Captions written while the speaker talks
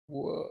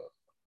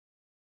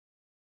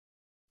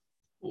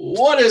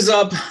What is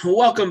up?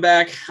 Welcome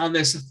back on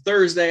this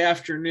Thursday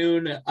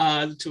afternoon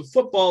to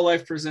Football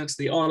Life Presents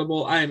The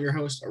Audible. I am your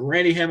host,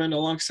 Randy Hammond,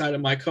 alongside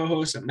of my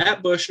co-host,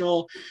 Matt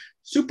Bushnell.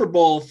 Super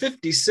Bowl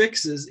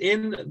 56 is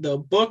in the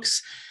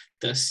books.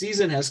 The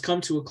season has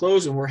come to a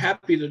close, and we're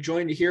happy to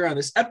join you here on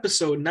this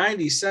episode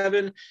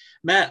 97.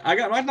 Matt, I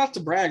got not to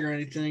brag or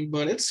anything,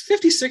 but it's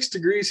 56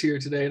 degrees here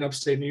today in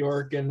upstate New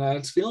York, and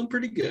it's feeling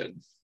pretty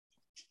good.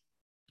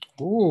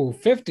 Ooh,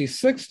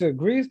 56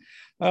 degrees.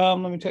 Let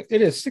me check.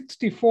 It is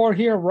 64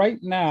 here right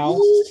now.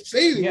 Ooh,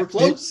 baby, we're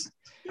close.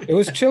 It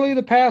was chilly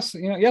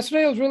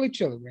yesterday it was really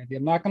chilly, Randy.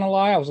 I'm not going to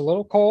lie. I was a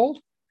little cold.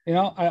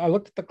 I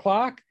looked at the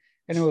clock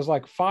and it was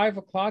like 5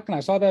 o'clock and I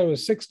saw that it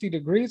was 60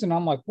 degrees and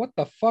I'm like, what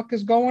the fuck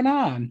is going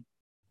on?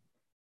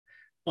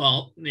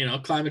 Well,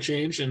 climate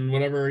change and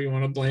whatever you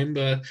want to blame,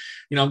 but,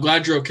 I'm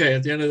glad you're okay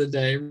at the end of the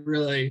day.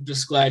 Really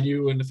just glad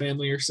you and the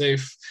family are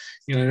safe,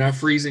 you're not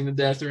freezing to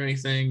death or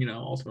anything,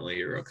 ultimately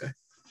you're okay.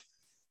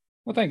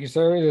 Well, thank you,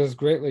 sir. It is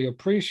greatly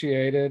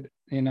appreciated.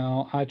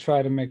 I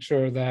try to make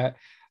sure that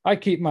I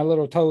keep my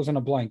little toes in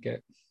a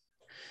blanket.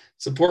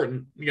 It's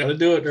important. You got to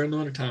do it during the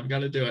wintertime. Got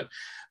to do it.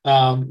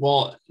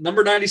 Well,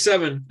 number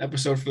 97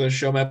 episode for this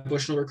show, Matt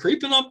Bushnell. We're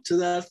creeping up to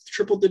that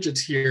triple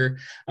digits here.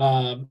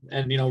 And,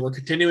 we're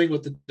continuing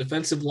with the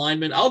defensive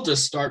linemen. I'll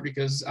just start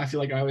because I feel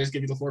like I always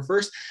give you the floor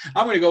first.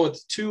 I'm going to go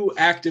with two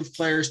active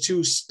players,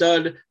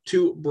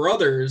 two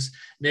brothers,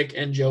 Nick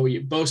and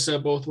Joey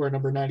Bosa. Both were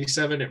number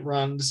 97. It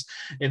runs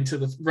in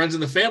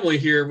the family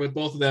here with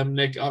both of them.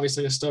 Nick,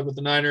 obviously a stud with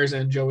the Niners,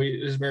 and Joey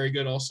is very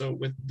good also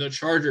with the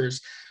Chargers.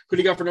 Who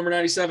do you got for number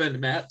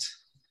 97, Matt?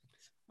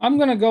 I'm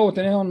going to go with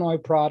an Illinois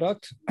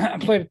product. I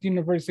played at the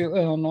University of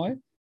Illinois.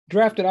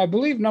 Drafted, I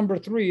believe, number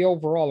 3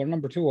 overall or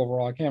number 2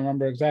 overall. I can't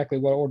remember exactly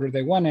what order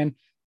they went in.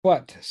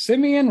 But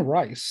Simeon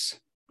Rice.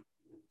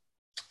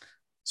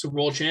 Super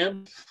Bowl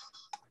champ.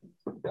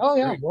 Oh,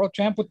 yeah. World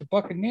champ with the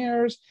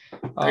Buccaneers.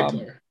 Great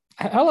player.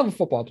 Hell of a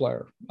football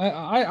player.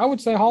 I would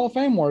say Hall of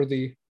Fame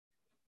worthy.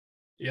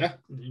 Yeah,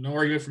 no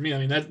argument for me. I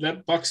mean,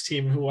 that Bucs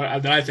team,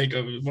 that I think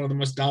of, is one of the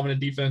most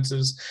dominant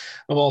defenses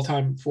of all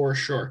time for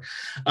sure.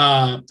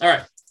 All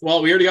right.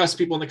 Well, we already got some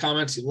people in the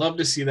comments. You love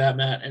to see that,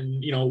 Matt.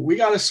 And, we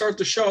got to start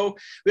the show.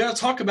 We got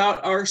to talk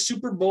about our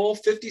Super Bowl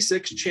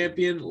 56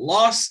 champion,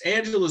 Los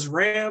Angeles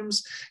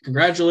Rams.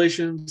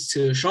 Congratulations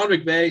to Sean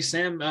McVay,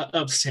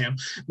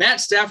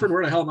 Matt Stafford.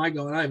 Where the hell am I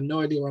going? I have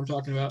no idea what I'm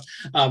talking about.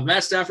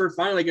 Matt Stafford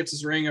finally gets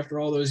his ring after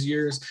all those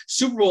years.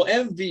 Super Bowl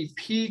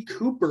MVP,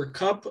 Cooper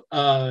Kupp.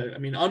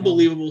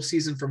 Unbelievable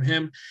season from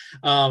him.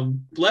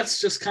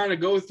 Let's just kind of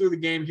go through the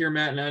game here,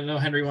 Matt. And I know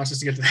Henry wants us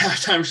to get to the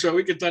halftime show.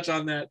 We can touch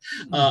on that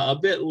a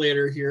bit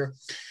later here.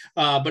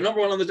 But number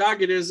one on the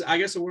docket is, I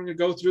guess we're going to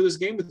go through this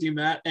game with you,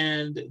 Matt.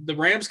 And the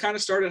Rams kind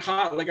of started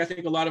hot, like I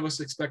think a lot of us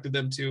expected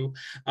them to,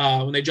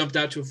 when they jumped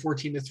out to a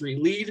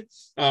 14-3 lead.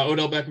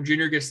 Odell Beckham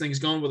Jr. gets things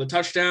going with a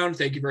touchdown.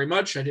 Thank you very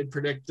much. I did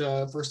predict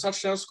first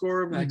touchdown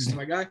score next to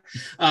my guy.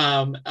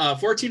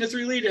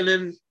 14-3 lead. And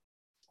then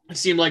it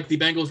seemed like the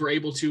Bengals were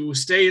able to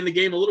stay in the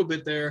game a little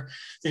bit there.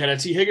 They had a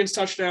T. Higgins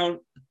touchdown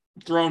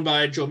thrown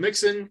by Joe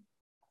Mixon.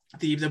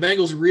 The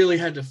Bengals really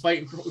had to fight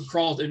and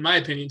crawl, in my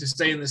opinion, to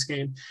stay in this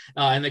game,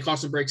 and they caught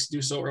some breaks to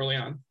do so early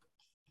on.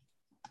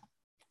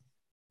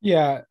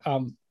 Yeah,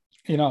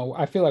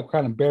 I feel like we're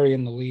kind of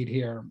burying the lead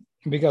here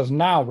because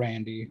now,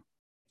 Randy,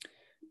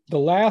 the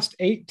last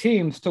 8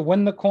 teams to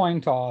win the coin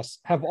toss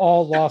have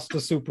all lost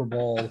the Super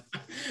Bowl.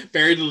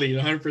 Buried the lead,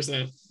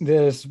 100%.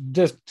 This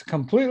just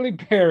completely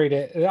buried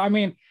it. I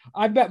mean,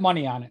 I bet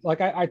money on it. Like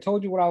I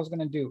told you what I was going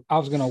to do. I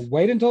was going to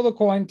wait until the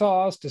coin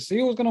toss to see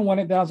who was going to win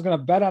it. Then I was going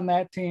to bet on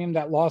that team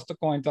that lost the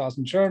coin toss.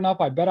 And sure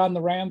enough, I bet on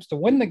the Rams to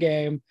win the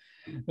game.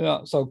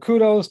 So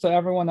kudos to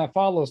everyone that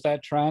follows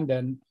that trend.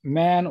 And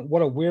man,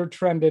 what a weird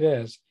trend it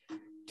is.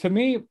 To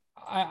me,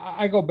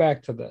 I go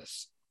back to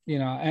this.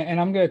 And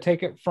I'm going to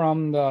take it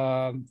from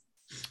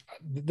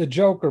the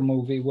Joker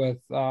movie with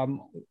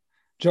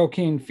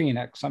Joaquin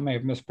Phoenix. I may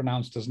have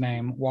mispronounced his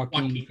name.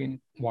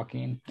 Joaquin.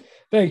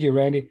 Thank you,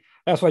 Randy.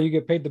 That's why you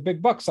get paid the big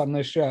bucks on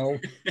this show.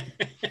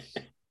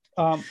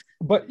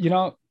 But,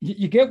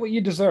 you get what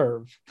you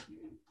deserve.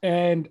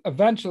 And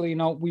eventually,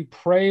 we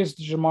praised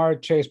the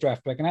Ja'Marr Chase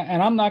draft pick.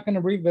 And I'm not going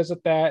to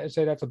revisit that and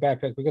say that's a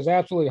bad pick because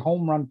absolutely a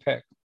home run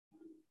pick.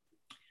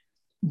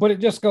 But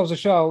it just goes to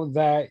show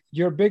that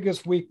your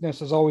biggest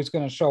weakness is always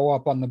going to show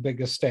up on the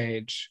biggest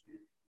stage.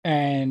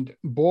 And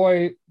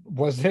boy,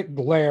 was it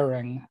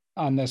glaring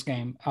on this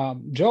game.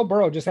 Joe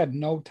Burrow just had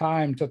no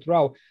time to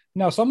throw.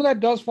 Now, some of that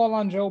does fall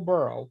on Joe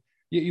Burrow.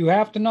 You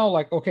have to know,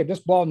 like, okay,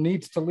 this ball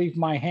needs to leave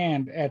my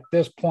hand at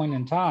this point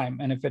in time.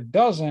 And if it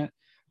doesn't,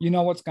 you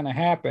know what's going to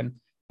happen.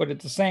 But at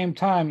the same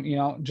time,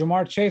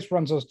 Ja'Marr Chase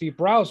runs those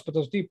deep routes, but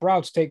those deep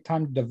routes take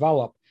time to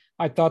develop.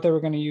 I thought they were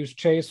going to use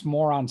Chase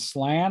more on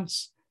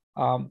slants.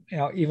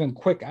 Even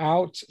quick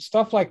outs,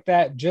 stuff like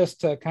that,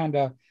 just to kind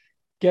of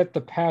get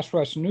the pass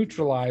rush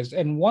neutralized.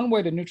 And one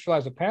way to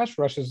neutralize a pass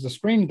rush is the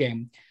screen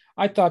game.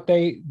 I thought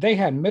they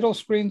had middle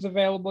screens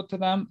available to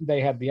them.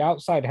 They had the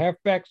outside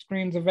halfback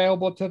screens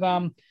available to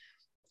them.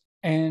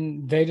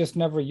 and they just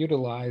never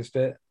utilized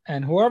it.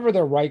 And whoever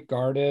their right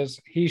guard is,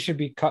 he should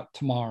be cut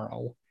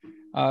tomorrow.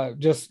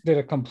 Just did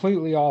a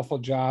completely awful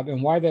job.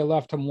 And why they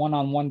left him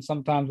one-on-one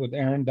sometimes with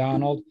Aaron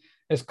Donald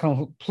is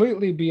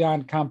completely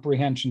beyond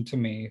comprehension to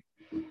me.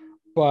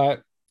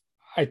 But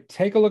I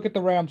take a look at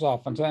the Rams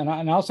offense, and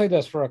I'll say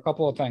this for a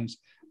couple of things.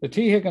 The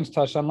T. Higgins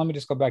touchdown, let me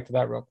just go back to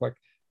that real quick.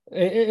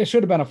 It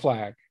should have been a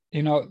flag.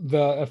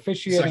 The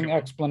officiating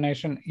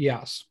explanation,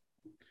 yes.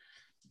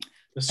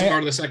 The start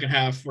of the second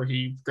half where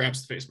he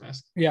grabs the face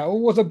mask. Yeah,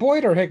 was it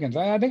Boyd or Higgins?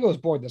 I think it was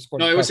Boyd that scored.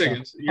 No, it was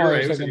Higgins. You're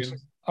right. It was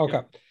Higgins. Okay.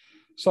 Yeah.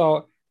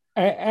 So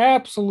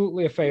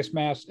absolutely a face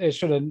mask. It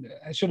should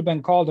have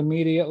been called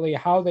immediately.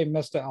 How they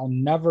missed it, I'll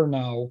never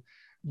know.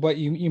 But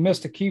you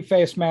missed a key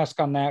face mask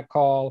on that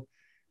call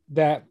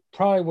that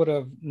probably would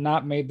have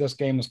not made this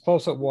game as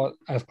close as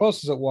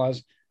it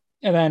was.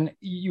 And then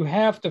you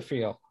have to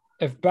feel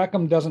if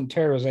Beckham doesn't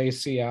tear his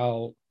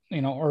ACL,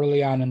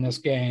 early on in this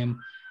game,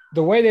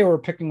 the way they were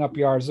picking up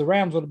yards, the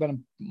Rams would have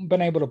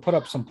been able to put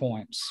up some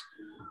points,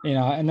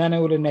 and then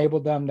it would enable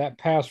them that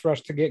pass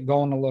rush to get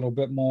going a little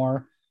bit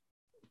more.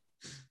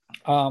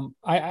 I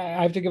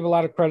have to give a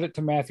lot of credit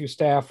to Matthew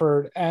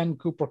Stafford and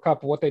Cooper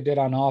Kupp, what they did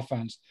on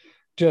offense.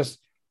 Just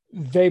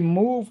they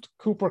moved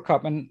Cooper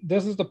Kupp, and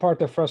this is the part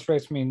that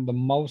frustrates me the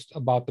most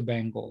about the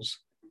Bengals.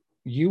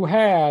 You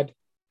had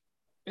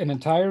an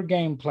entire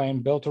game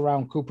plan built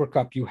around Cooper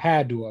Kupp. You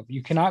had to have.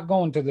 You cannot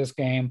go into this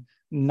game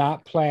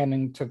not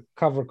planning to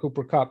cover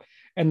Cooper Kupp.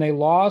 And they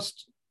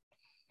lost,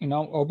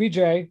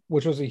 OBJ,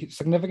 which was a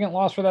significant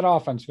loss for that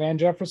offense. Van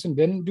Jefferson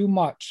didn't do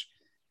much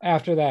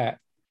after that.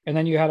 And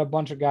then you had a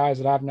bunch of guys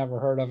that I've never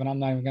heard of, and I'm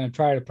not even going to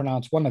try to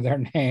pronounce one of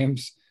their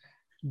names.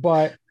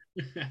 But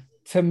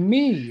to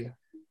me,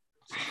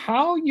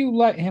 how you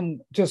let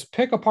him just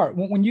pick apart,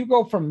 when you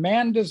go from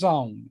man to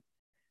zone,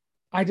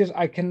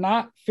 I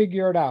cannot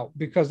figure it out,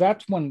 because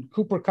that's when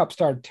Cooper Kupp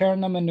started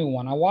tearing them a new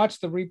one. I watched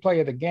the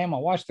replay of the game. I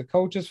watched the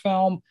coach's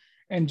film,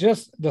 and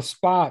just the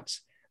spots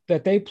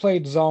that they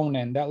played zone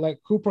in that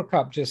let Cooper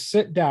Kupp just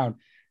sit down.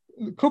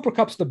 Cooper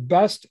Kupp's the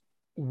best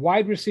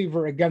wide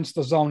receiver against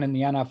the zone in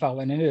the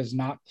NFL, and it is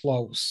not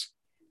close.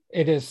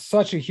 It is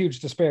such a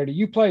huge disparity.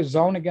 You play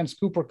zone against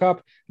Cooper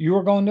Kupp, you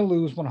are going to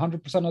lose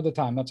 100% of the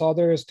time. That's all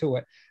there is to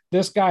it.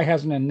 This guy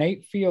has an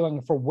innate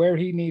feeling for where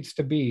he needs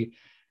to be.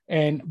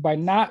 And by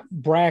not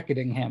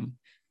bracketing him,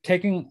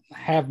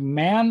 have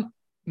man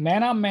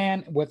on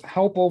man with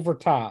help over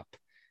top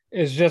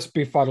is just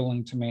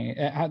befuddling to me.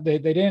 They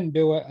didn't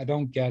do it. I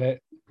don't get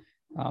it.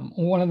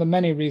 One of the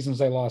many reasons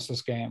they lost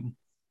this game.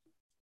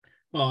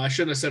 Well, I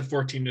shouldn't have said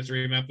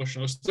 14-3. Matt Bush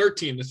knows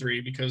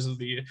 13-3 because of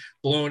the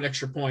blown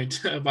extra point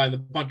by the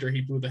punter.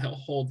 He blew the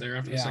hold there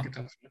after the second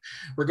touchdown.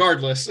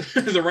 Regardless,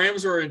 the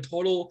Rams were in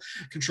total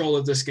control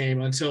of this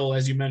game until,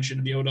 as you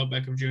mentioned, the Odell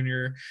Beckham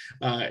Jr.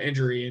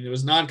 Injury, and it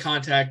was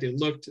non-contact. It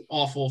looked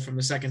awful from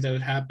the second that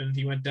it happened.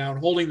 He went down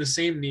holding the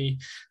same knee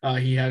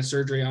he had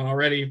surgery on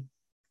already.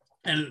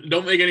 And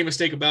don't make any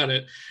mistake about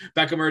it,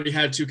 Beckham already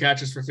had 2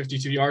 catches for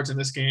 52 yards in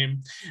this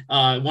game,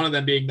 one of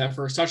them being that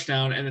first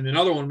touchdown, and then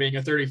another one being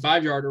a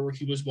 35-yarder where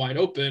he was wide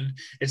open.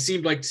 It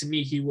seemed like to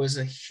me he was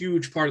a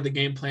huge part of the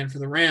game plan for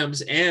the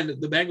Rams, and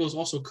the Bengals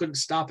also couldn't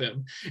stop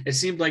him. It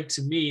seemed like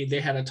to me they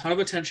had a ton of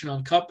attention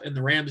on Kupp, and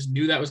the Rams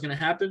knew that was going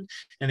to happen,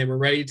 and they were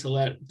ready to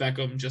let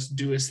Beckham just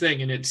do his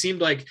thing. And it seemed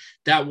like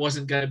that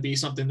wasn't going to be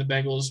something the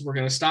Bengals were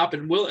going to stop.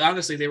 And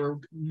honestly, they were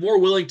more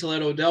willing to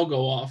let Odell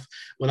go off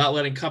without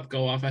letting Kupp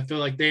go off. I feel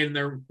like they in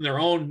their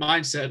own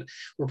mindset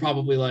were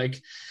probably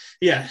like,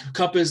 yeah,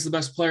 Kupp is the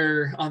best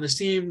player on this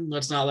team.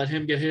 Let's not let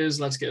him get his.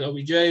 Let's get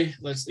OBJ.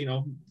 Let's,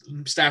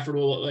 Stafford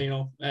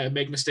will,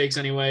 make mistakes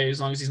anyway,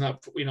 as long as he's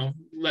not,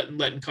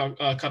 letting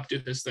Kupp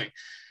do his thing.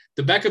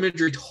 The Beckham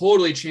injury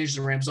totally changed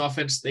the Rams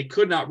offense. They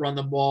could not run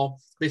the ball.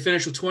 They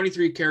finished with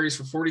 23 carries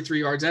for 43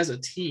 yards as a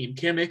team.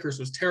 Cam Akers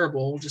was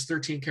terrible, just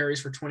 13 carries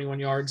for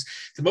 21 yards.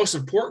 The most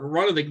important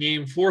run of the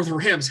game for the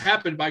Rams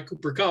happened by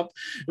Cooper Kupp.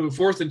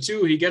 4th and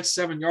 2, he gets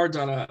 7 yards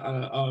on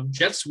a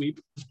jet sweep.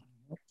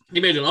 He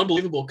made an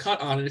unbelievable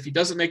cut on it. If he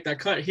doesn't make that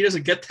cut, he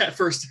doesn't get that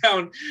first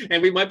down,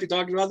 and we might be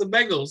talking about the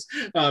Bengals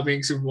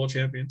being Super Bowl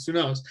champions. Who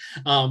knows?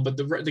 But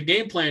the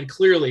game plan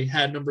clearly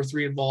had number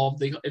 3 involved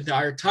the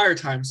entire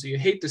time, so you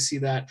hate to see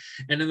that.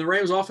 And then the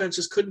Rams offense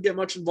just couldn't get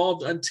much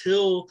involved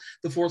until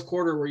the 4th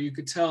quarter, where you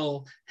could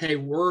tell, hey,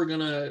 we're going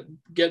to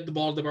get the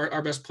ball to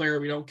our best player.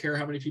 We don't care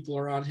how many people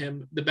are on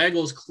him. The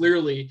Bengals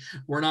clearly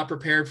were not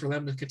prepared for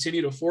them to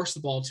continue to force the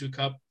ball to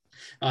Kupp.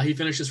 He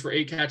finishes for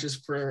 8 catches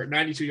for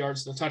 92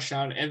 yards to the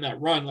touchdown and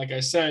that run, like I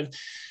said.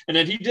 And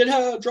then he did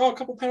draw a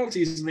couple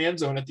penalties in the end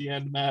zone at the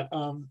end, Matt. I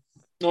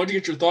wanted to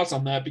get your thoughts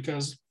on that,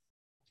 because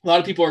a lot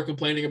of people are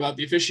complaining about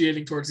the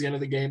officiating towards the end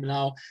of the game.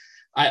 Now,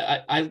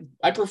 I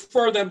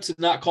prefer them to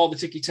not call the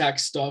ticky-tack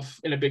stuff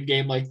in a big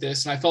game like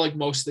this. And I felt like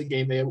most of the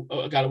game they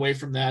got away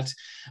from that.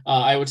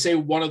 I would say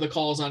one of the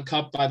calls on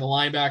Kupp by the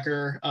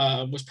linebacker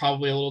was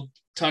probably a little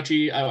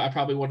touchy. I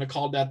probably wouldn't have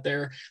called that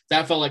there.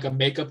 That felt like a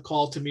makeup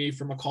call to me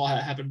from a call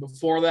that happened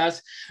before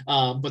that.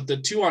 But the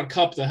 2 on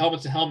Kupp, the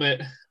helmet to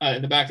helmet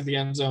in the back of the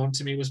end zone,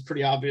 to me was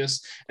pretty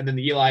obvious. And then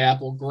the Eli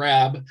Apple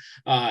grab.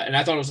 And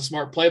I thought it was a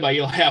smart play by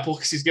Eli Apple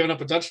because he's giving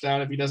up a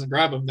touchdown if he doesn't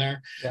grab him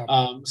there.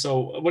 Yeah.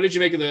 So what did you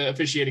make of the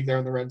officiating there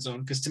in the red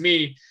zone? Because to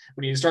me,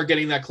 when you start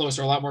getting that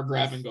closer, a lot more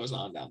grabbing goes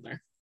on down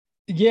there.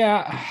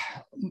 Yeah.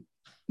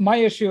 My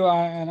issue,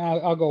 and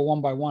I'll go one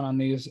by one on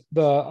these.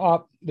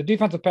 The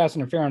defensive pass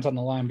interference on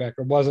the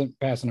linebacker wasn't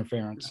pass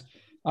interference.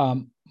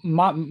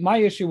 My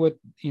issue with,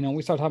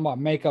 we start talking about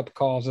makeup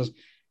calls is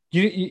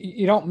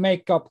you don't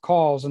make up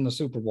calls in the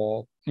Super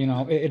Bowl.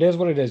 It is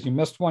what it is. You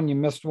missed one. You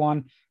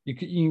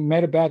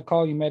made a bad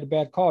call.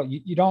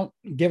 You don't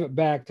give it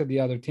back to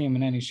the other team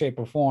in any shape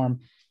or form.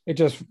 It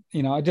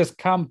just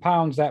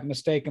compounds that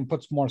mistake and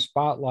puts more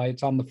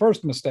spotlights on the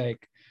first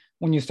mistake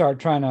when you start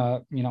trying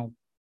to,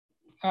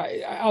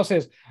 I'll say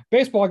this,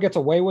 baseball gets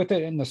away with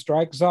it in the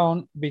strike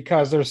zone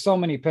because there's so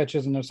many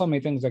pitches and there's so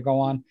many things that go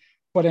on.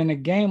 But in a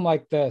game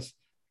like this,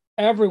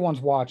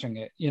 everyone's watching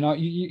it.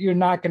 You're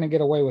not going to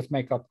get away with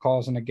makeup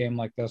calls in a game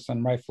like this,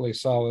 and rightfully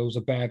so. It was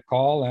a bad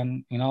call,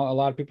 and a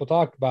lot of people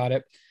talked about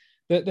it.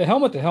 The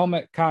helmet to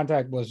helmet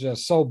contact was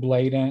just so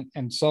blatant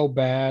and so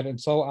bad and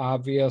so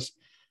obvious.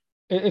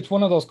 It's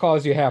one of those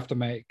calls you have to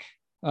make.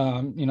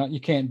 You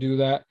can't do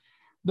that.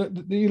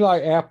 The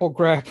Eli Apple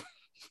grab.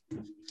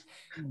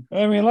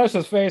 I mean, let's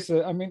just face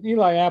it. I mean,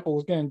 Eli Apple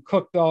was getting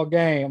cooked all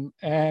game,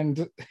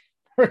 and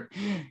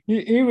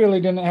he really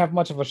didn't have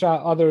much of a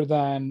shot other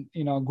than,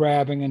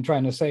 grabbing and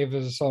trying to save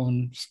his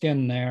own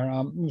skin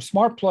there.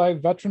 Smart play,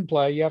 veteran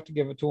play. You have to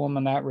give it to him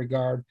in that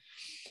regard.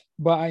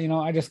 But,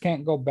 I just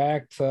can't go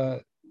back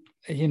to,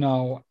 in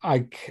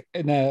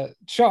the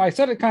show, I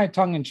said it kind of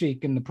tongue in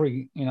cheek in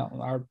the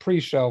our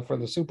pre-show for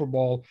the Super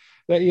Bowl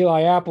that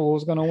Eli Apple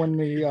was going to win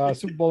the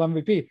Super Bowl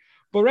MVP.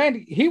 But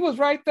Randy, he was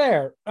right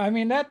there. I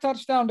mean, that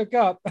touchdown to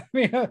Kupp. I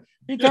mean,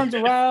 he turns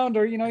around,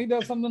 or he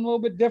does something a little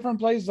bit different,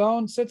 plays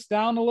zone, sits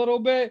down a little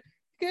bit.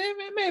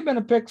 It may have been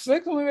a pick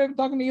six. We may have been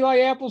talking to Eli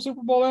Apple,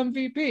 Super Bowl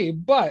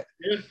MVP. But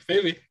yeah,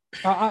 maybe.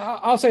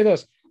 I'll say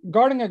this: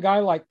 guarding a guy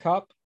like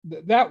Kupp,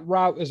 that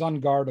route is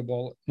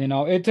unguardable.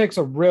 It takes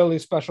a really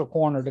special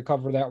corner to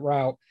cover that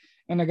route,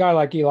 and a guy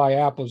like Eli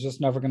Apple is just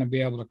never going to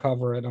be able to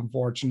cover it,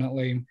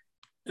 unfortunately.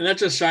 And that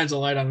just shines a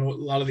light on a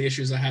lot of the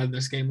issues I had in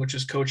this game, which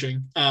is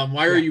coaching.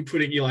 Why are you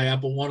putting Eli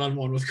Apple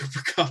one-on-one with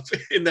Cooper Kupp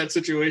in that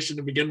situation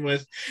to begin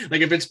with?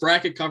 Like, if it's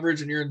bracket coverage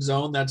and you're in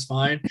zone, that's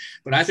fine.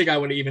 But I think I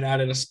would have even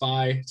added a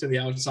spy to the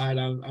outside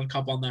on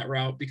Kupp on that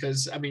route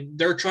because, I mean,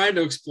 they're trying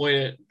to exploit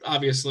it,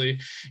 obviously.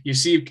 You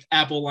see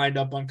Apple lined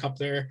up on Kupp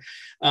there.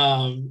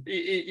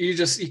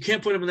 You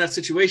can't put him in that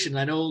situation.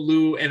 I know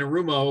Lou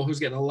Anarumo, who's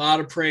getting a lot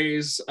of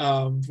praise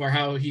for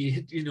how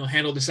he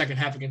handled the second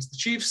half against the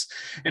Chiefs,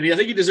 and I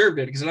think he deserved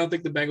it because I don't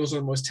think the Bengals are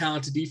the most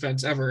talented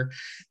defense ever.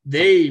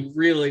 They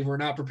really were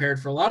not prepared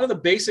for a lot of the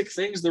basic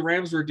things the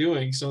Rams were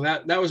doing. So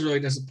that was really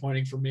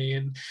disappointing for me,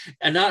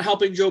 and not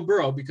helping Joe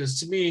Burrow, because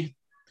to me,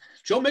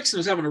 Joe Mixon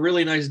was having a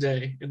really nice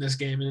day in this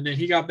game, and then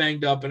he got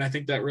banged up, and I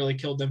think that really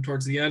killed them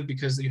towards the end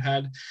because you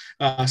had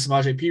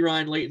Samaje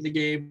Perine late in the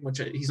game, which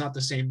he's not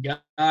the same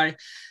guy.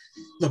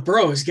 But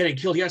Burrow is getting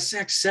killed. He got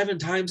sacked 7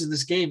 times in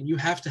this game. You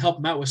have to help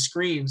him out with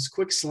screens,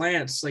 quick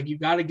slants. Like, you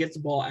got to get the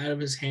ball out of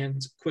his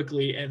hands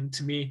quickly. And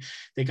to me,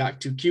 they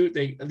got too cute.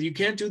 You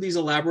can't do these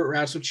elaborate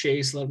routes with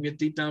Chase. Let him get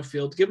deep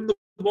downfield. Give him the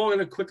ball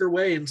in a quicker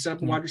way and set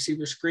up a wide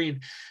receiver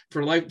screen.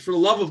 For the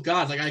love of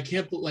God, I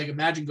can't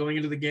imagine going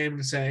into the game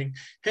and saying,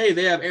 hey,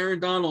 they have Aaron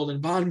Donald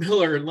and Von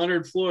Miller and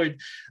Leonard Floyd.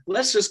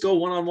 Let's just go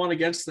one-on-one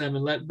against them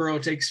and let Burrow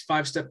take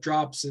 5-step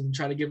drops and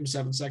try to give him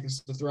 7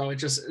 seconds to throw.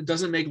 It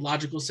doesn't make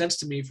logical sense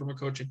to me from a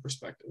coaching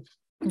perspective.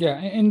 Yeah.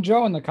 And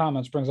Joe in the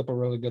comments brings up a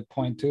really good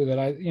point too,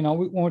 that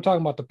when we're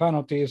talking about the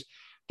penalties,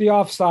 the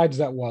offsides,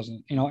 that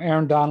wasn't,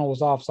 Aaron Donald was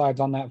offsides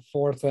on that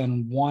 4th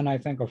and 1, I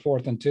think, or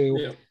 4th and 2.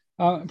 Yeah.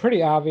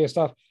 Pretty obvious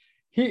stuff.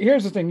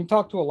 Here's the thing. You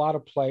talk to a lot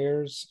of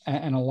players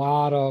and a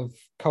lot of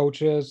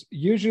coaches.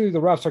 Usually the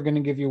refs are going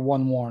to give you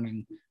one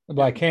warning.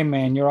 Like, hey,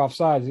 man, you're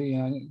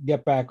offsides,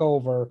 get back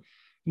over.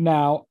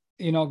 Now,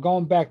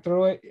 going back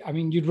through it, I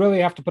mean, you'd really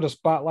have to put a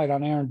spotlight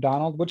on Aaron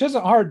Donald, which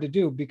isn't hard to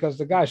do because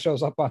the guy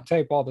shows up on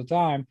tape all the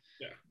time.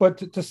 Yeah.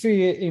 But to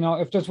see,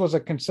 if this was a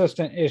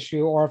consistent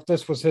issue or if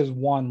this was his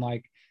one,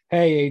 like,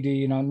 hey,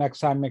 AD, next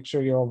time, make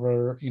sure you're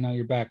over,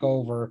 you're back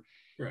over.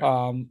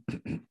 Right.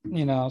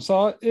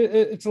 So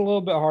it's a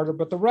little bit harder,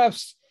 but the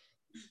refs,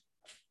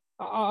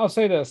 I'll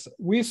say this,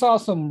 we saw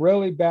some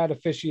really bad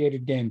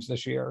officiated games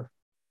this year,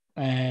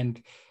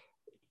 and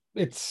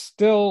it's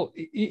still,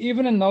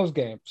 even in those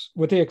games,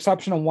 with the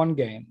exception of one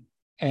game.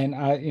 And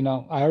I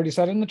already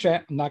said in the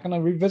chat, I'm not going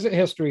to revisit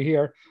history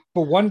here,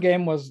 but one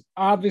game was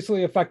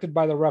obviously affected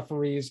by the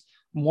referees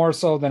more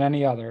so than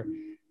any other.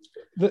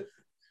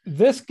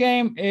 This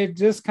game, it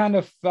just kind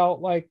of felt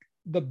like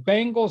the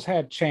Bengals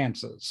had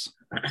chances.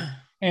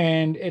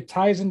 And it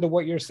ties into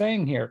what you're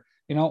saying here,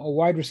 a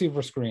wide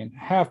receiver screen,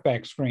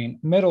 halfback screen,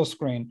 middle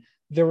screen.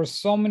 there were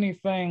so many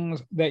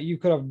things that you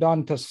could have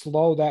done to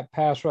slow that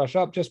pass rush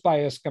up just by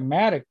a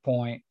schematic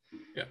point,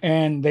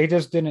 and they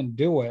just didn't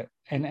do it.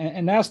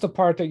 And that's the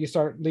part that you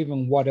start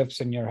leaving what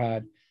ifs in your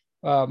head.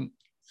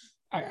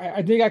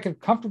 I think I could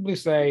comfortably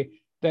say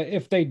that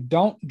if they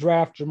don't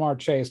draft Ja'Marr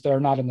Chase, they're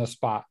not in the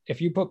spot.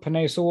 If you put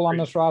Penei Sewell on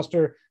this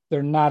roster,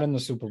 they're not in the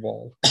Super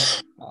Bowl.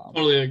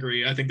 Totally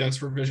agree. I think that's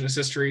revisionist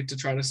history to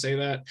try to say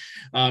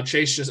that.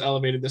 Chase just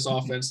elevated this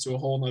offense to a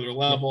whole nother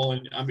level.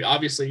 And I mean,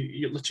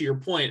 obviously, to your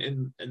point,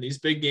 in these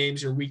big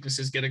games, your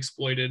weaknesses get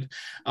exploited.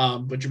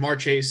 But Ja'Marr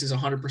Chase is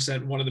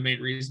 100% one of the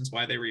main reasons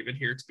why they were even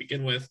here to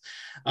begin with.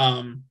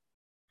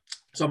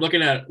 So I'm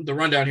looking at the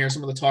rundown here,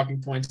 some of the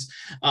talking points.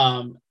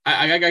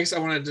 I guess I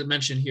wanted to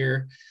mention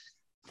here.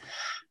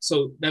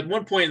 So at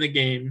one point in the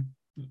game,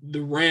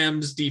 the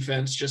Rams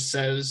defense just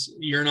says,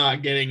 you're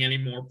not getting any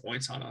more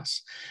points on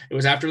us. It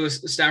was after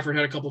Stafford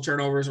had a couple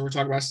turnovers, and we're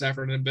talking about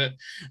Stafford in a bit.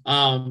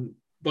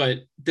 But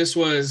this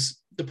was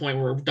the point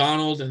where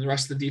Donald and the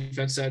rest of the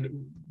defense said,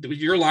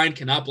 your line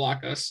cannot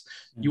block us.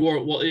 You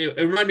are, well, it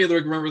reminded me of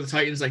remember the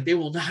Titans, like they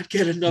will not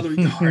get another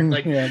yard.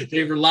 Like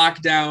they were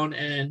locked down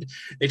and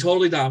they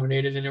totally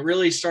dominated. And it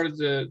really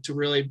started to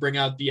really bring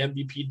out the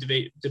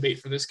MVP debate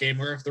for this game,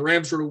 where if the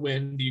Rams were to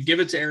win, do you give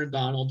it to Aaron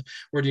Donald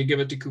or do you give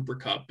it to Cooper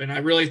Kupp? And I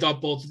really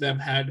thought both of them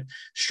had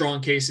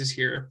strong cases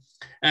here.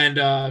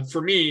 And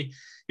for me,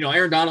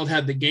 Aaron Donald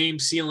had the game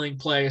sealing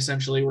play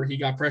essentially where he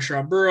got pressure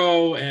on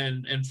Burrow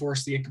and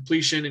forced the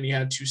incompletion, and he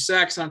had 2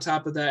 sacks on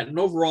top of that. And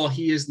overall,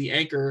 he is the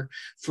anchor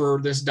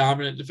for this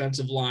dominant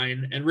defensive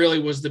line and really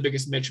was the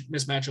biggest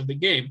mismatch of the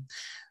game.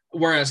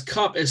 Whereas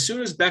Kupp, as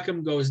soon as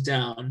Beckham goes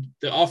down,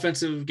 the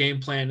offensive game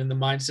plan and the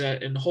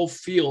mindset and the whole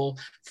feel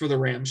for the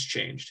Rams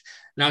changed.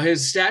 Now,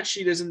 his stat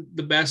sheet isn't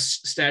the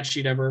best stat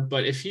sheet ever,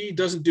 but if he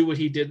doesn't do what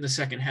he did in the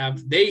second half,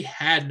 they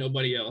had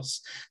nobody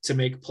else to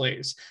make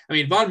plays. I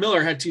mean, Von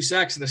Miller had 2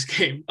 sacks in this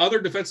game.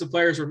 Other defensive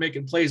players were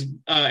making plays.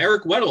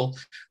 Eric Weddle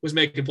was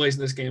making plays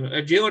in this game.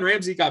 Jalen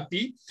Ramsey got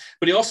beat,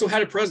 but he also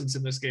had a presence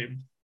in this game.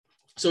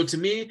 So to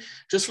me,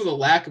 just for the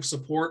lack of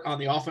support on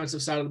the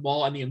offensive side of the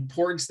ball and the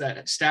importance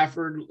that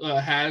Stafford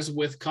has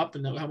with Kupp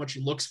and how much he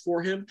looks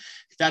for him,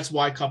 that's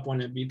why Kupp won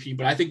MVP.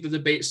 But I think the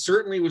debate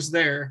certainly was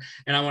there,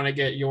 and I want to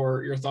get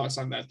your thoughts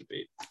on that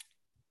debate.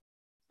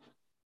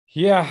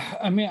 Yeah,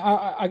 I mean,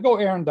 I go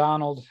Aaron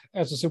Donald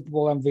as the Super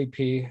Bowl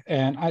MVP,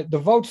 and the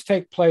votes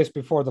take place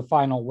before the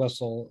final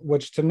whistle,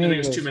 which to me I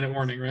think it's 2-minute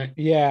warning, right?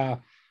 Yeah,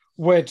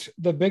 which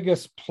the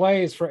biggest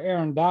plays for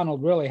Aaron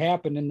Donald really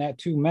happened in that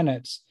 2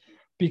 minutes.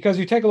 Because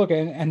you take a look at,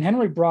 and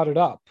Henry brought it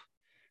up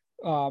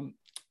on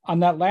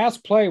that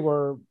last play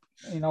where,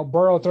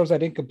 Burrow throws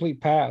that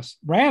incomplete pass.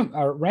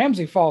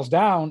 Ramsey falls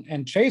down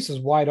and Chase is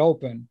wide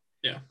open.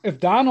 Yeah. If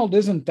Donald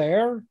isn't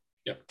there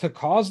to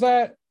cause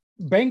that,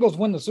 Bengals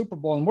win the Super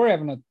Bowl, and we're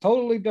having a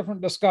totally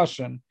different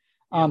discussion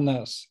on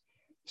this.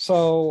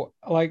 So,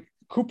 like,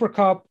 Cooper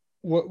Kupp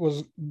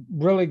was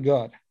really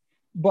good.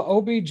 But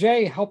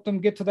OBJ helped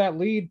them get to that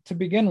lead to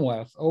begin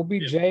with.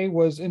 OBJ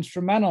was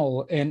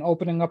instrumental in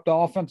opening up the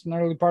offense in the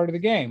early part of the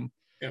game.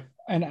 Yeah.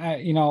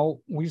 And,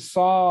 we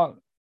saw,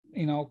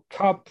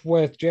 Kupp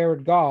with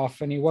Jared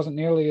Goff, and he wasn't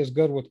nearly as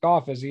good with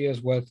Goff as he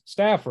is with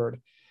Stafford.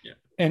 Yeah.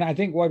 And I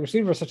think wide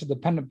receiver is such a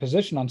dependent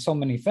position on so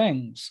many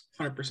things.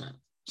 100%.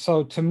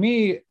 So to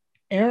me,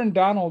 Aaron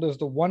Donald is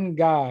the one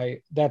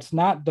guy that's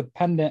not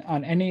dependent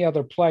on any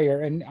other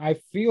player. And I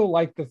feel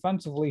like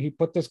defensively, he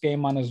put this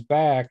game on his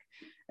back.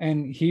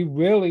 And he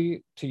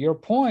really, to your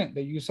point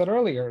that you said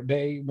earlier,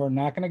 they were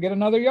not going to get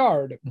another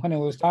yard. When it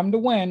was time to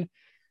win,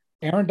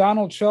 Aaron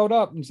Donald showed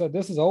up and said,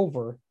 this is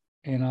over,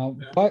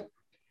 But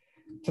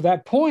to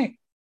that point,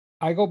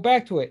 I go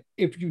back to it.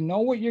 If you know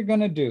what you're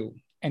going to do,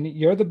 and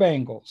you're the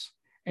Bengals,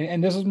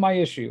 and this is my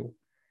issue,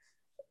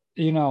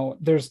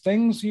 there's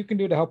things you can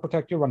do to help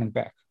protect your running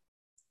back.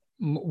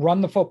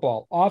 Run the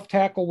football. Off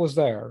tackle was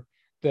there.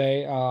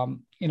 They,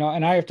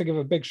 and I have to give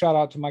a big shout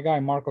out to my guy,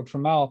 Marco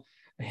Trammell.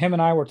 Him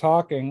and I were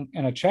talking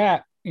in a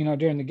chat,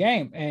 during the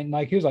game. And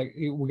he was like,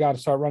 we got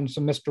to start running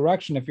some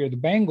misdirection if you're the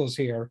Bengals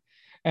here.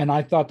 And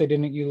I thought they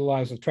didn't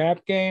utilize the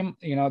trap game.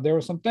 There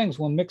were some things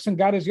when Mixon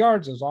got his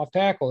yards, it was off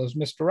tackle, it was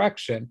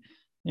misdirection,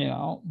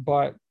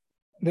 but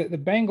the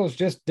Bengals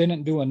just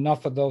didn't do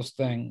enough of those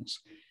things.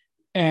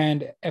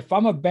 And if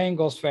I'm a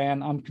Bengals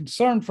fan, I'm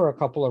concerned for a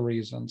couple of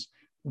reasons.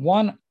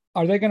 One,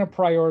 are they going to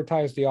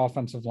prioritize the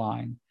offensive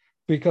line?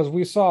 Because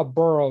we saw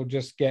Burrow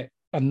just get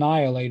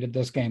annihilated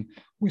this game.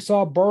 We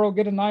saw Burrow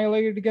get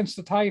annihilated against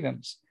the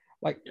Titans.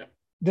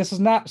 This is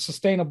not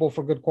sustainable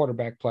for good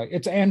quarterback play.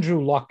 It's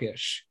Andrew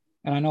Luck-ish.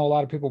 And I know a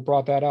lot of people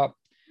brought that up.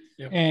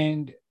 Yep.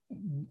 And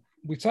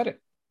we said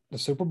it. The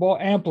Super Bowl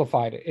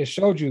amplified it. It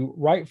showed you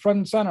right front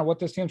and center what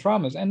this team's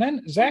problem is. And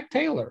then Zach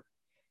Taylor.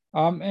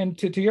 And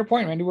to your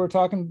point, Randy, we were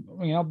talking,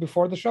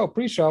 before the show,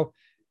 pre-show,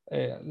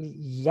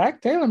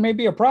 Zach Taylor may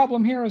be a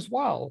problem here as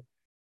well,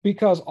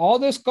 because all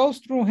this goes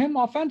through him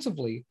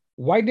offensively.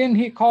 Why didn't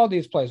he call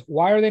these plays?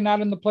 Why are they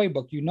not in the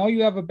playbook?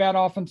 You have a bad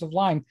offensive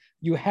line.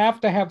 You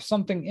have to have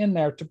something in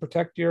there to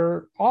protect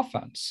your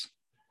offense.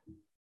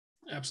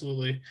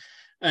 Absolutely.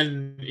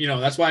 And,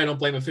 that's why I don't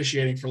blame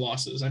officiating for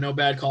losses. I know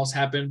bad calls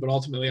happen, but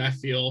ultimately I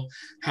feel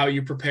how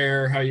you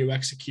prepare, how you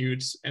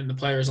execute, and the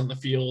players on the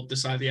field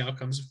decide the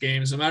outcomes of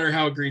games. No matter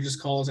how egregious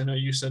calls, I know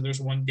you said there's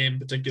one game in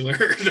particular,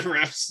 the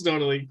refs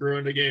totally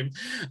ruined a game.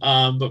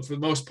 But for the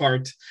most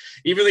part,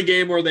 even the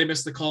game where they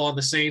missed the call on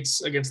the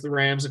Saints against the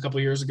Rams a couple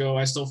of years ago,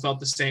 I still felt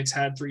the Saints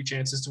had 3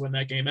 chances to win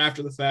that game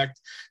after the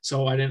fact.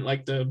 So I didn't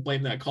like to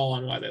blame that call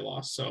on why they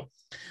lost. So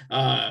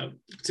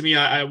to me,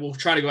 I will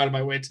try to go out of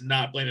my way to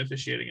not blame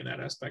officiating in that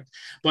aspect.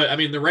 But I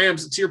mean, the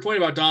Rams, to your point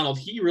about Donald,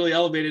 he really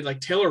elevated. Like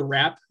Taylor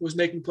Rapp was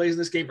making plays in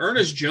this game.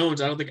 Ernest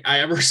Jones, I don't think I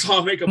ever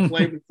saw make a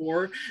play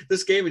before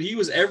this game, and he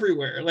was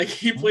everywhere. Like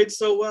he played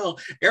so well.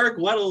 Eric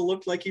Weddle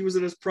looked like he was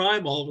in his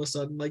prime all of a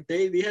sudden. Like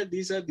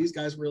these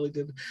guys really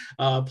did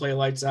play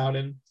lights out.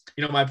 And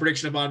my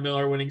prediction of Von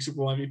Miller winning Super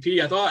Bowl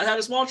MVP, I thought had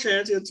a small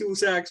chance. He had 2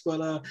 sacks,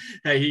 but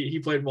hey, he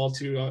played well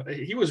too.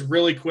 He was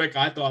really quick.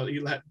 I thought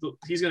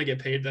he's going to get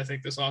paid, I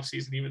think, this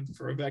offseason, even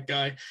for a vet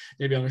guy,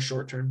 maybe on a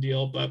short-term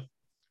deal. But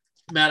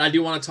Matt, I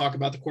do want to talk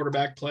about the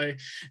quarterback play,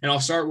 and I'll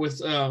start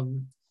with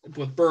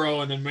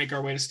Burrow and then make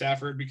our way to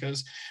Stafford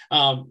because,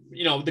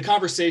 the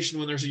conversation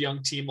when there's a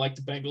young team like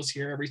the Bengals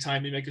here, every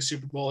time they make a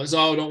Super Bowl is,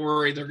 oh, don't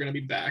worry, they're going to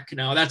be back.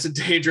 Now, that's a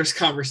dangerous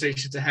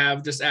conversation to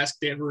have. Just ask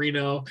Dan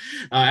Marino,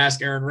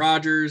 ask Aaron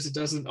Rodgers. It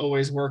doesn't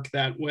always work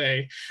that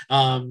way.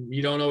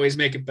 You don't always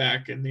make it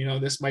back. And,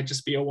 this might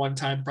just be a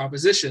one-time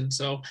proposition.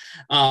 So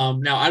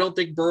now I don't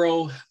think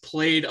Burrow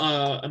played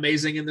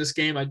amazing in this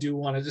game. I do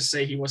want to just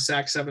say he was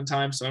sacked 7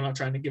 times, so I'm not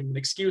trying to give him an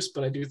excuse,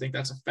 but I do think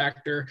that's a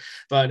factor.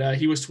 But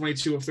he was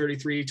 22 of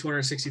 33,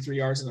 263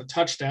 yards and a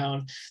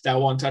touchdown. That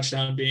one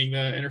touchdown being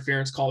the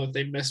interference call that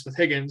they missed with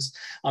Higgins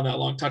on that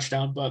long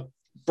touchdown. But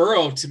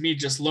Burrow, to me,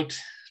 just looked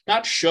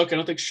not shook. I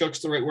don't think shook's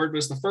the right word, but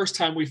it's the first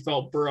time we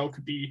felt Burrow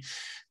could be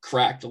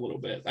cracked a little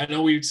bit. I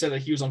know we said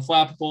that he was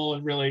unflappable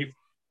and really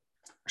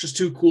just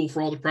too cool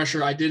for all the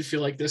pressure. I did feel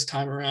like this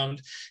time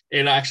around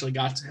it actually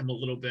got to him a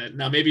little bit.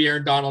 Now maybe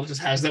Aaron Donald just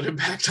has that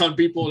impact on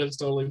people, and it's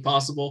totally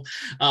possible.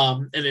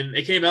 And then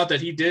it came out that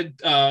he did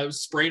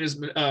sprain his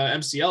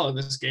MCL in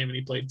this game, and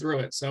he played through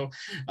it. So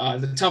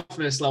the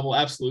toughness level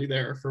absolutely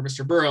there for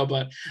Mr. Burrow.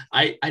 But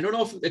I don't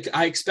know if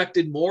I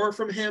expected more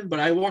from him, but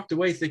I walked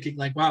away thinking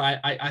like, wow,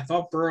 I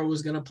thought Burrow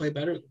was going to play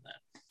better than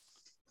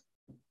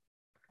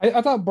that.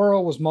 I thought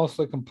Burrow was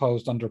mostly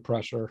composed under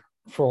pressure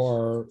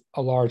for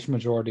a large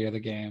majority of the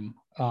game.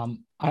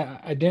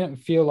 I didn't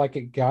feel like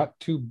it got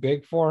too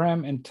big for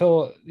him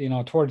until,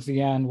 towards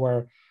the end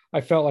where I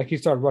felt like he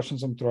started rushing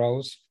some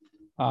throws.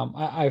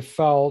 I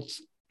felt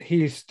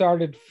he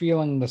started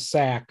feeling the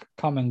sack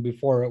coming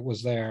before it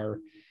was there.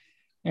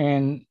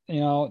 And,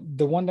 the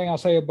one thing I'll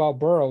say about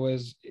Burrow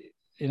is,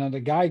 the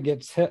guy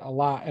gets hit a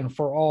lot. And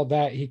for all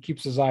that, he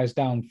keeps his eyes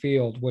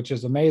downfield, which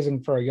is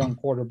amazing for a young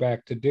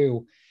quarterback to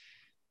do.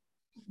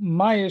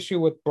 My issue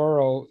with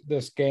Burrow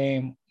this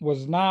game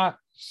was not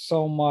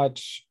so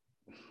much.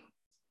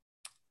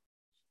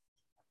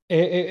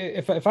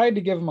 If I had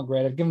to give him a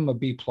grade, I'd give him a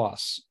B+,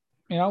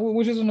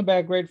 which isn't a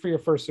bad grade for your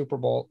first Super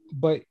Bowl.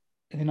 But,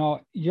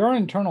 your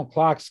internal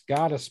clock's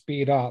got to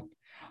speed up.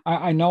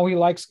 I know he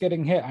likes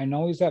getting hit. I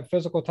know he's that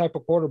physical type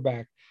of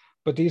quarterback,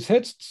 but these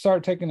hits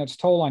start taking its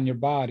toll on your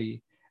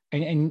body.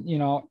 And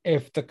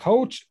if the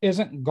coach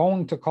isn't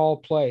going to call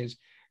plays,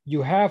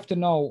 you have to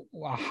know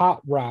a hot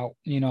route,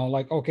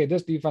 like, okay,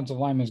 this defensive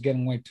lineman is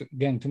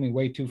getting to me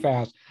way too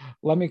fast.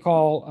 Let me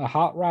call a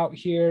hot route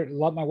here.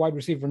 Let my wide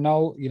receiver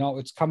know,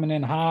 it's coming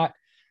in hot,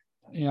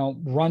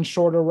 run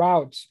shorter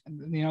routes.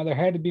 There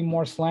had to be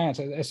more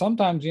slants.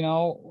 Sometimes,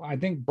 I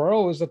think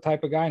Burrow is the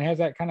type of guy and has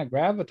that kind of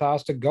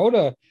gravitas to go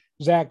to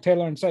Zach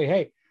Taylor and say,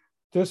 hey,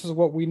 this is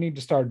what we need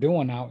to start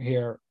doing out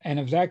here. And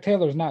if Zach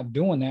Taylor's not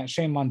doing that,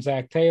 shame on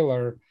Zach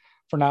Taylor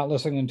for not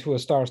listening to a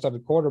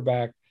star-studded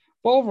quarterback.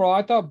 But overall,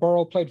 I thought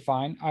Burrow played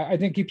fine. I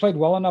think he played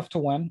well enough to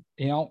win.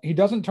 He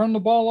doesn't turn the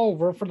ball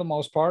over for the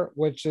most part,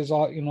 which is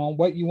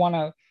what you want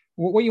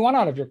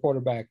out of your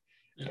quarterback.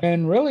 Yeah.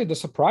 And really, the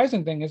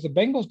surprising thing is the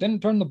Bengals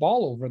didn't turn the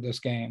ball over this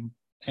game,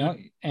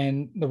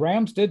 and the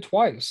Rams did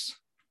twice.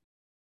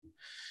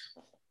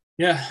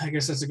 Yeah, I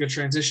guess that's a good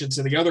transition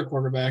to the other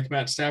quarterback,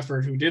 Matt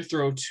Stafford, who did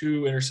throw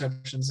 2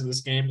 interceptions in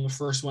this game. The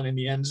first one in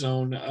the end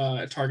zone,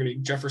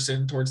 targeting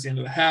Jefferson towards the end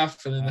of the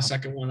half. And then the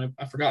second one,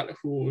 I forgot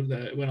who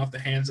went off the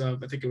hands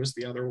of. I think it was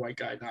the other white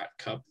guy, not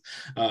Cup.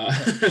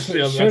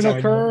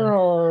 Schoenecker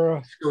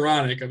or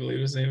Skoranek, I believe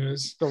his name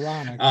is.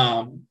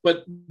 Skoranek.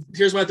 But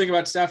here's my thing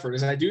about Stafford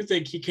is I do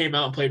think he came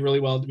out and played really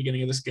well at the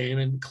beginning of this game.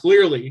 And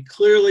clearly,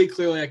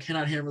 I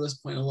cannot hammer this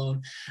point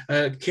alone.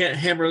 Can't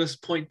hammer this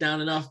point down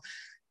enough.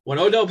 When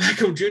Odell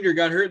Beckham Jr.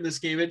 got hurt in this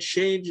game, it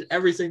changed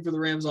everything for the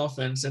Rams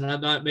offense. And I'm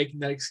not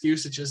making that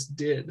excuse. It just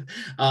did.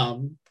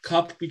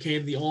 Kupp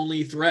became the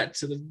only threat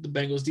to the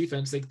Bengals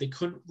defense. They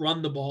couldn't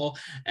run the ball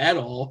at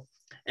all.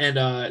 And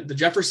the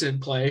Jefferson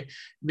play,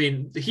 I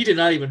mean, he did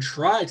not even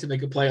try to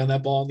make a play on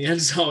that ball in the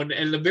end zone.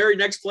 And the very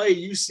next play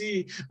you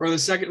see, or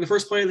the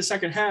first play of the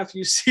second half,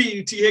 you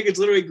see T. Higgins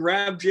literally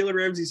grab Jalen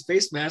Ramsey's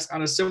face mask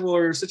on a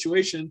similar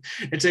situation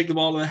and take the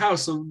ball to the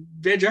house. So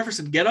Van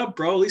Jefferson, get up,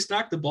 bro. At least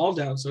knock the ball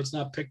down so it's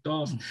not picked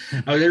off.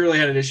 They really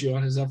had an issue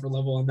on his effort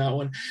level on that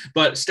one.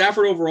 But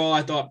Stafford overall,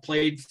 I thought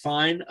played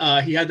fine.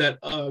 He had that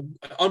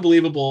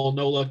unbelievable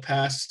no-look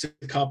pass to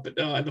Kupp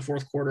in the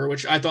fourth quarter,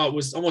 which I thought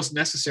was almost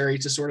necessary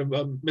to sort of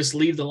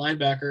mislead the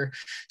linebacker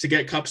to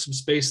get Kupp some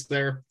space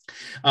there.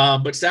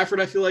 But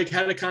Stafford, I feel like,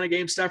 had a kind of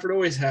game Stafford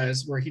always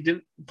has, where he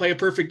didn't play a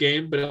perfect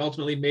game, but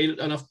ultimately made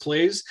enough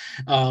plays.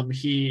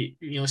 He,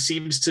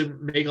 seems to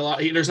make a lot.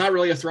 There's not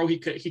really a throw he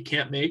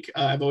can't make.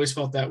 I've always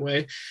felt that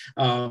way.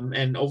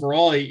 And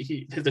overall,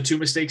 he the two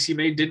mistakes he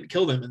made didn't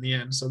kill them in the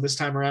end. So this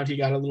time around, he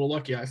got a little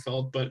lucky, I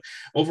felt. But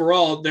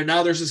overall,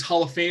 there's this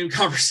Hall of Fame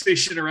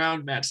conversation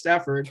around Matt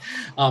Stafford.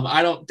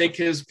 I don't think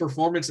his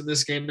performance in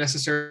this game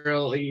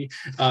necessarily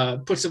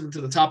puts him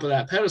to the top of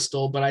that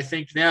pedestal, but I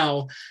think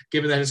now,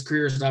 given that his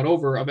career is not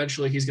over,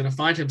 eventually he's going to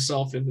find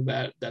himself into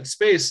that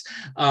space.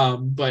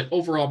 But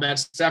overall, Matt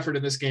Stafford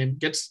in this game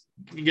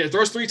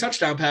throws 3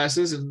 touchdown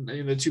passes and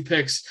the 2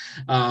 picks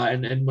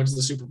and wins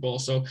the Super Bowl.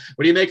 So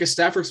what do you make of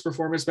Stafford's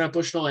performance, Matt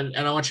Bushnell? And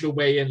I want you to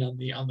weigh in on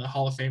the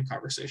Hall of Fame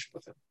conversation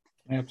with him.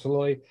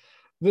 Absolutely.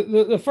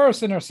 The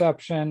first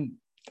interception,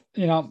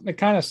 it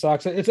kind of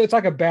sucks. It's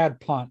like a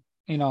bad punt,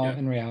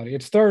 in reality.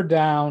 It's third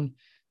down.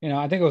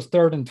 I think it was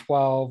 3rd and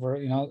 12 or,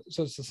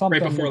 so it's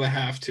something. Right before the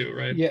half too,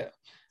 right? Yeah.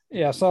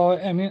 Yeah. So,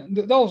 I mean,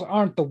 those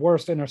aren't the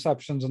worst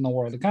interceptions in the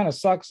world. It kind of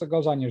sucks. It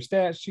goes on your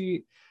stat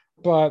sheet,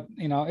 but,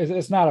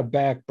 it's not a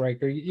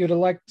backbreaker. You'd have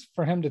liked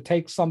for him to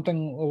take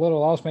something a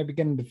little else, maybe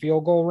get into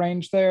field goal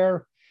range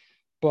there.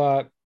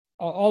 But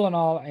all in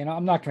all,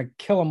 I'm not going to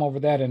kill him over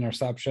that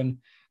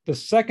interception. The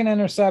second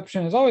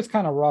interception is always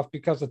kind of rough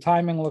because the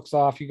timing looks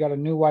off. You got a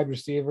new wide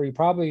receiver. He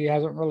probably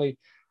hasn't really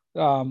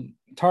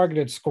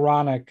targeted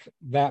Skoranek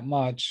that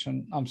much.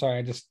 And I'm sorry,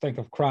 I just think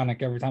of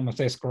chronic every time I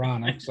say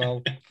Skoranek.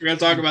 So we're going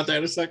to talk about that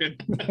in a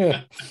second.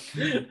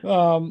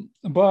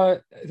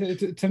 But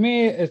to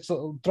me, it's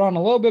thrown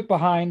a little bit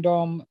behind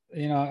him.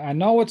 I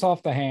know it's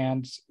off the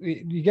hands.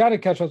 You got to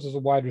catch us as a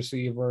wide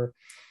receiver.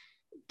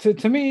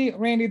 To me,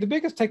 Randy, the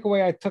biggest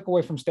takeaway I took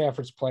away from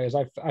Stafford's play is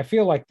I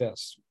feel like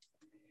this.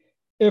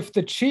 If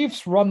the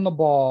Chiefs run the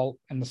ball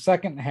in the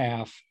second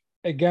half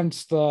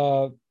against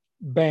the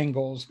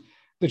Bengals,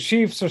 the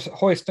Chiefs are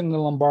hoisting the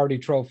Lombardi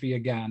trophy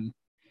again,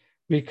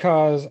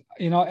 because,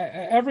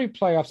 every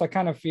playoffs, I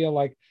kind of feel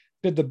like,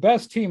 did the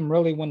best team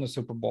really win the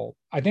Super Bowl?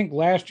 I think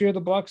last year, the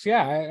Bucs,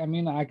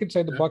 I could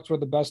say the Bucs were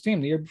the best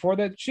team. The year before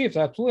that, the Chiefs,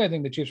 absolutely. I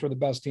think the Chiefs were the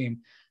best team.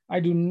 I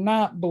do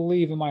not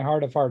believe in my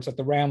heart of hearts that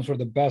the Rams were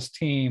the best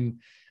team.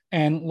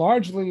 And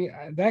largely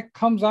that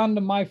comes on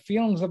to my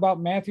feelings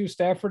about Matthew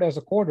Stafford as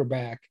a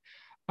quarterback.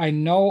 I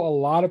know a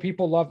lot of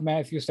people love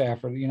Matthew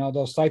Stafford.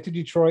 They'll cite the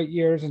Detroit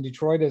years, and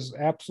Detroit is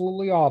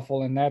absolutely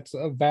awful, and that's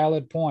a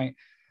valid point.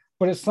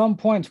 But at some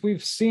points,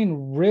 we've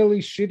seen really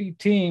shitty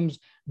teams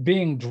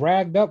being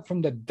dragged up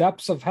from the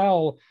depths of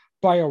hell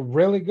by a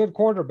really good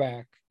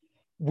quarterback.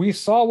 We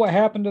saw what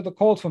happened to the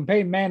Colts when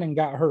Peyton Manning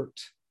got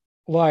hurt.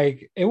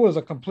 Like, it was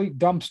a complete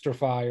dumpster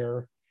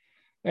fire.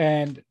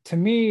 And to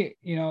me,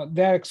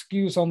 that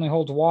excuse only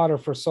holds water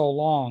for so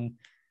long.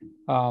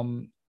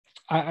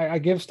 I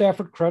give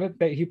Stafford credit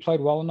that he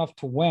played well enough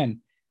to win.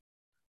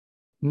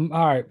 All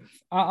right,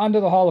 onto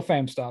the Hall of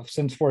Fame stuff,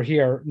 since we're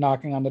here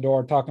knocking on the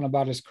door, talking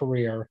about his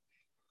career.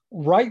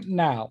 Right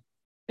now,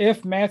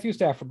 if Matthew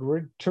Stafford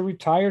were to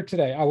retire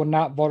today, I would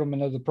not vote him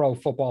into the Pro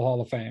Football Hall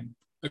of Fame.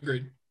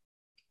 Agreed.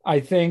 I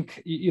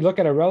think you look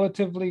at a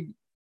relatively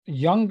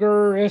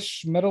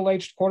younger-ish,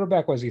 middle-aged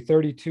quarterback. Was he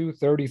 32,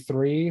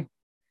 33?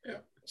 Yeah.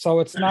 So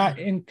it's not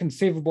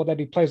inconceivable that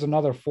he plays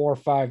another 4 or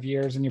 5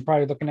 years, and you're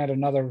probably looking at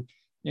another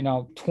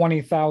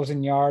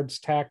 20,000 yards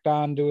tacked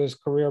on to his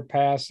career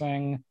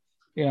passing,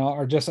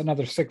 or just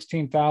another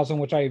 16,000,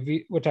 which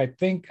I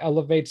think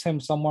elevates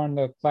him somewhere in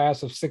the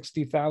class of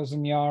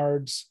 60,000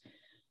 yards.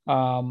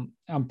 I'm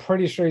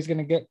pretty sure he's going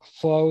to get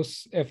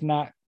close, if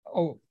not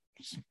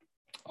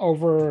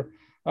over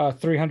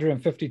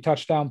 350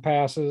 touchdown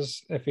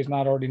passes, if he's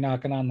not already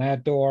knocking on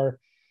that door.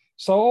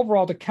 So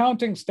overall, the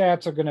counting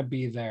stats are going to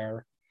be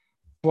there,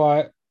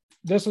 but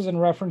this is in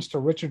reference to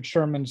Richard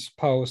Sherman's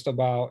post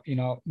about,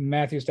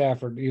 Matthew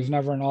Stafford. He was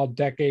never an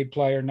all-decade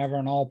player, never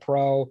an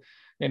all-pro,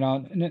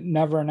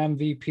 never an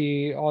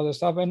MVP, all this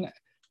stuff. And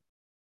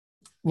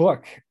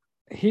look,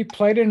 he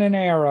played in an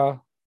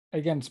era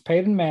against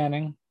Peyton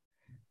Manning,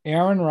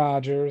 Aaron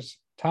Rodgers,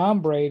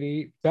 Tom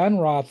Brady, Ben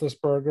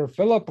Roethlisberger,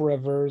 Phillip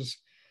Rivers,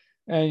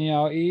 and,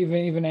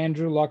 even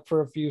Andrew Luck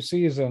for a few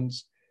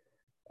seasons.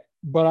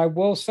 But I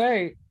will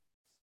say,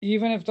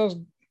 even if those,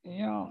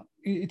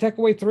 you take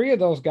away 3 of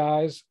those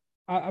guys,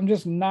 I'm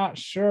just not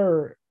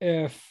sure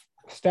if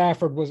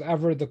Stafford was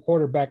ever the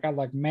quarterback. I'm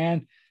like,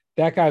 man,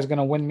 that guy's going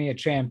to win me a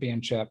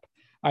championship.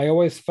 I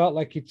always felt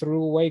like he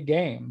threw away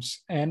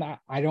games, and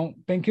I don't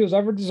think he was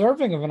ever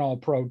deserving of an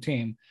all-pro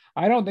team.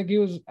 I don't think he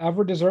was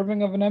ever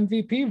deserving of an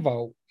MVP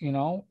vote,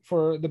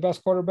 for the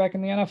best quarterback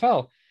in the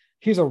NFL.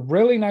 He's a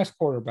really nice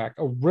quarterback,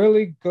 a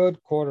really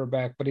good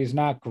quarterback, but he's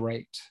not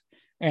great.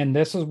 And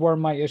this is where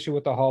my issue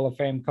with the Hall of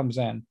Fame comes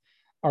in.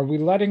 Are we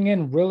letting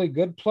in really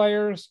good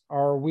players,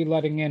 or are we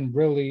letting in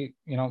really,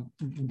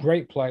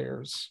 great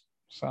players?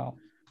 So.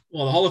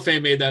 Well, the Hall of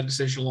Fame made that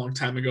decision a long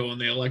time ago when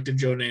they elected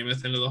Joe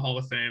Namath into the Hall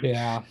of Fame.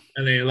 Yeah.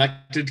 And they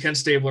elected Ken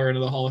Stabler into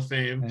the Hall of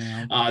Fame.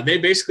 Yeah. They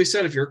basically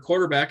said if you're a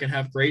quarterback and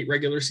have great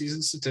regular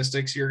season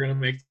statistics, you're going to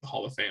make the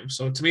Hall of Fame.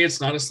 So to me, it's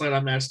not a slight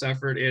on Matt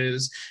Stafford. It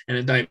is an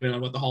indictment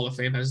on what the Hall of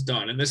Fame has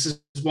done. And this is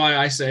why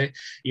I say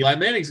Eli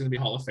Manning's going to be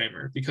a Hall of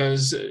Famer,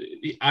 because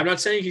I'm not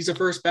saying he's a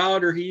first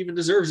ballot or he even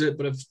deserves it,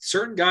 but if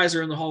certain guys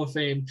are in the Hall of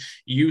Fame,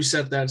 you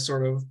set that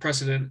sort of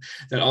precedent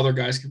that other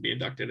guys can be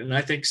inducted. And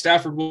I think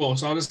Stafford will.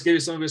 So I'll just give you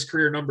some of his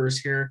career numbers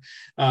here,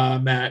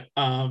 Matt.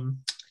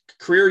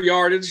 Career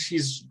yardage,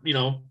 he's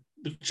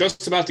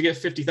just about to get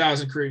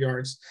 50,000 career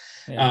yards.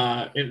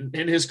 Yeah.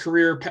 In his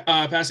career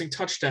passing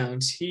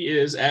touchdowns, he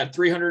is at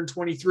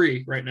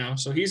 323 right now.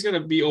 So he's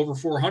going to be over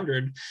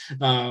 400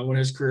 when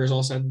his career is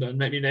all said and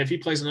done. I mean, if he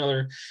plays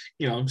another,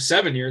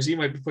 7 years, he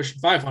might be pushing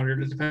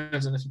 500. It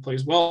depends on if he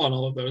plays well on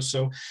all of those.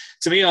 So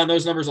to me, on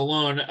those numbers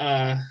alone,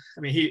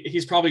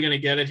 he's probably going to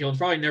get it. He'll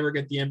probably never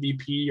get the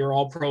MVP or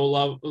all pro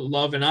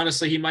love. And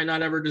honestly, he might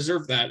not ever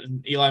deserve that.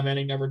 And Eli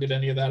Manning never did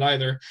any of that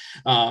either.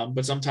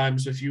 But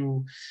sometimes if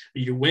you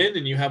win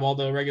and you have all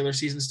the regular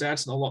season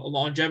stats and the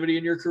longevity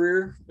in your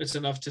career, it's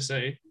enough to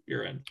say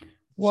you're in.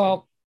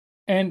 Well,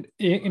 and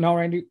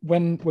Randy,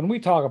 when we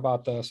talk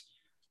about this,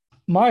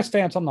 my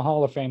stance on the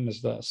Hall of Fame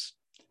is this.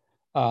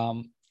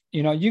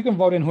 You can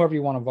vote in whoever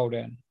you want to vote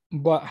in,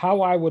 but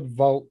how I would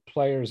vote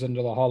players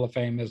into the Hall of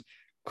Fame is,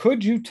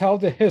 could you tell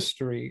the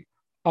history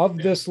of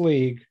this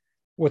league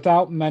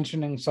without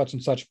mentioning such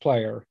and such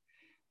player?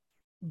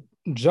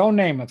 Joe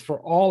Namath, for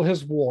all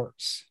his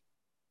warts,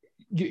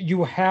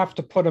 you have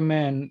to put him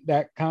in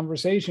that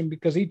conversation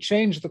because he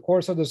changed the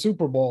course of the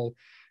Super Bowl.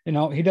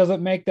 He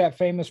doesn't make that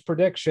famous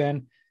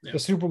prediction. Yeah. The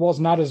Super Bowl is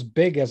not as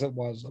big as it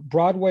was.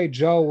 Broadway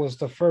Joe was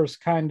the first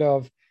kind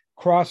of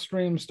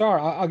cross-stream star.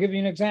 I'll give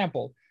you an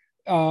example.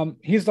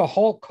 He's the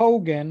Hulk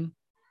Hogan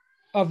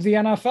of the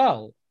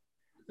NFL.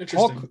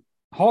 Interesting.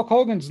 Hulk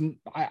Hogan's,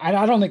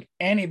 I don't think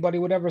anybody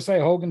would ever say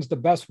Hogan's the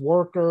best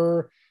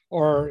worker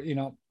or,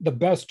 the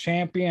best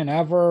champion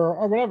ever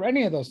or whatever,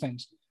 any of those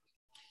things.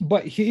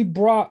 But he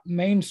brought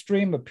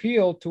mainstream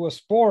appeal to a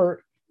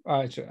sport,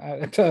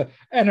 to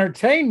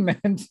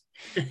entertainment.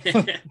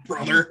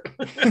 Brother.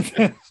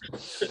 The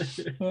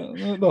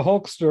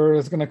Hulkster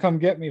is going to come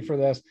get me for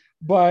this.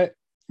 But,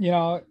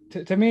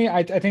 to me,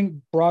 I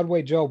think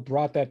Broadway Joe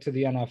brought that to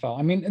the NFL.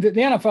 I mean, the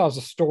NFL is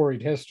a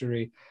storied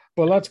history,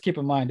 but let's keep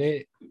in mind,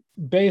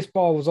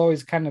 baseball was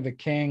always kind of the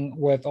king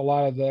with a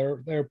lot of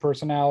their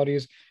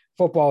personalities.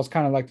 Football is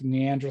kind of like the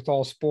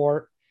Neanderthal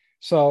sport.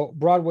 So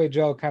Broadway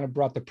Joe kind of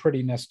brought the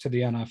prettiness to the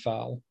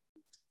NFL.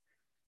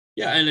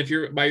 Yeah, and if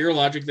you're by your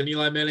logic, then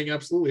Eli Manning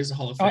absolutely is a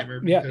Hall of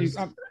Famer.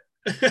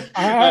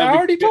 I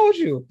already told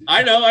you.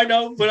 I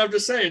know, but I'm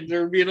just saying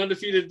there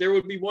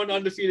would be one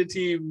undefeated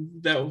team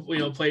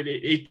that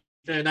played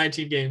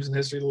 19 games in the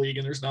history of the league,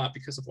 and there's not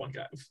because of one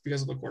guy,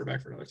 because of the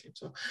quarterback for another team.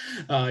 So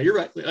you're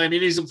right. I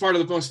mean, he's a part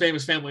of the most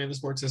famous family in the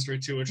sports history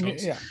too, which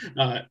helps. Yeah.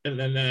 And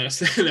then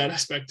that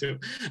aspect too.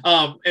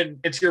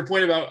 And to your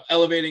point about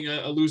elevating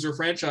a loser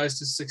franchise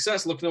to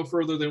success, look no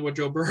further than what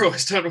Joe Burrow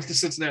has done with the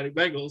Cincinnati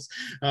Bengals.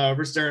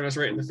 For staring us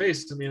right in the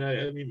face. I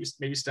mean,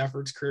 maybe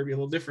Stafford's career would be a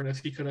little different if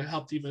he could have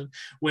helped even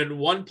win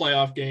one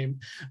playoff game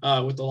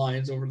with the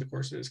Lions over the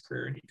course of his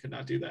career, and he could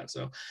not do that.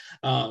 So,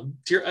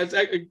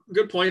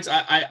 good points.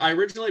 I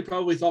originally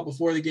probably thought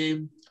before the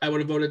game I would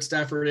have voted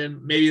Stafford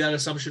in. Maybe that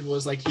assumption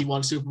was like he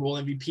won Super Bowl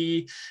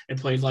MVP and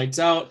played lights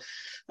out.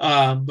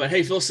 But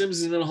hey, Phil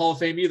Simms isn't in the Hall of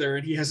Fame either,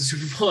 and he has a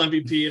Super Bowl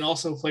MVP and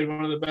also played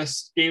one of the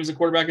best games a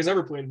quarterback has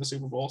ever played in the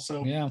Super Bowl.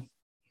 So yeah,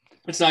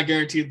 it's not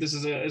guaranteed this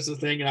is a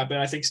thing, but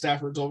I think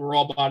Stafford's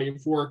overall body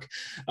of work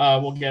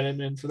will get him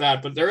in for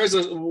that. But there is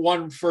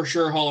one for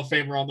sure Hall of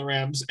Famer on the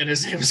Rams, and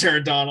his name is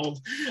Aaron Donald.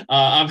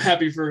 I'm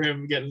happy for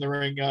him getting the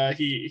ring.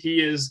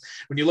 He is,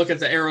 when you look at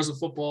the arrows of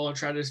football and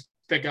try to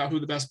pick out who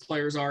the best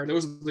players are,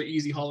 those are the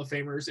easy Hall of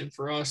Famers. And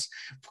for us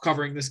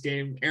covering this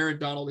game, Aaron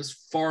Donald is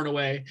far and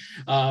away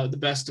the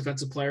best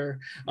defensive player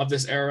of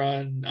this era,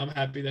 and I'm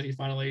happy that he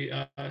finally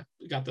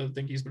got the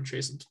thing he's been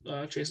chasing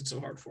so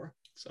hard for.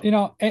 So.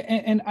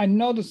 And I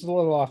know this is a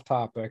little off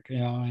topic,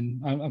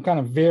 and I'm kind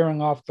of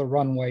veering off the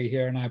runway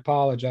here, and I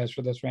apologize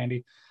for this,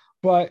 Randy,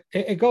 but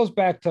it goes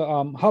back to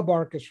Hub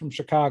Arkus from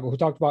Chicago, who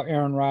talked about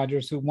Aaron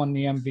Rodgers, who won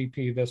the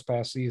MVP this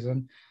past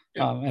season,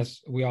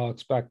 as we all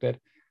expected.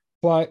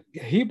 But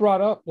he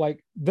brought up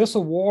like this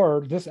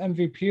award, this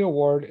MVP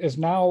award is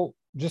now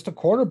just a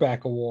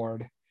quarterback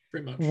award,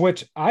 pretty much,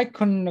 which I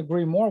couldn't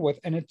agree more with.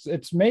 And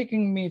it's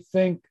making me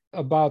think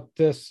about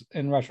this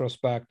in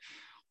retrospect.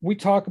 We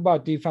talk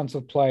about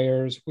defensive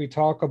players. We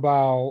talk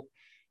about,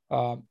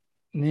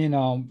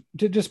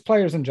 just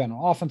players in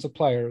general, offensive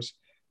players.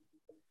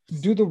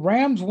 do the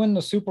Rams win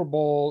the Super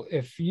Bowl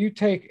if you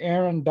take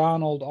Aaron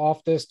Donald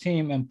off this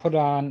team and put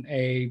on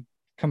a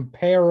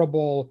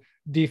comparable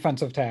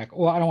defensive tackle?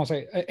 Well, I don't want to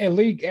say a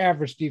league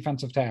average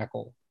defensive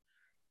tackle.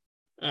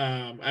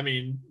 I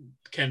mean,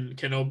 can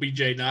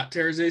OBJ not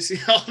tear his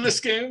ACL in this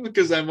game?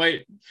 Because I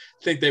might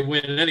think they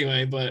win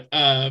anyway, but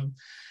I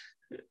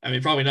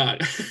mean, probably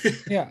not.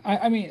 Yeah,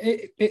 I mean,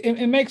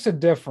 it makes a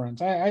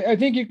difference. I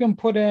think you can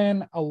put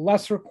in a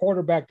lesser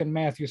quarterback than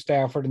Matthew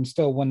Stafford and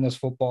still win this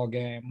football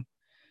game.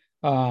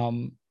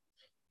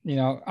 You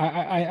know,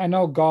 I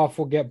know Goff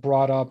will get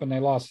brought up and they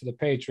lost to the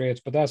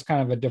Patriots, but that's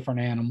kind of a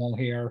different animal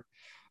here.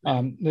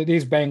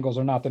 These Bengals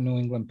are not the New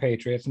England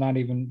Patriots, not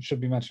even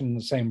should be mentioned in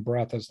the same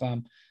breath as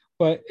them.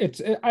 But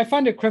I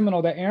find it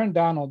criminal that Aaron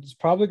Donald is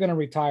probably going to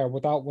retire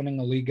without winning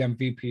a league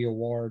MVP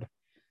award.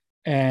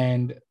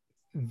 And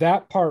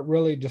that part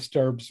really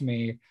disturbs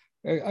me.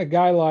 A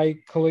guy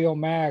like Khalil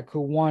Mack,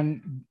 who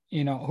won,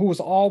 you know, who was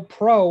all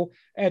pro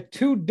at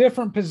two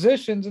different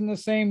positions in the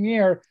same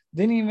year,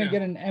 didn't even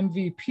get an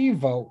MVP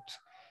vote.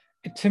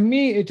 To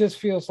me, it just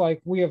feels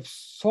like we have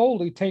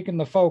solely taken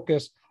the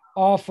focus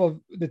off of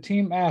the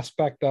team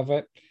aspect of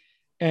it.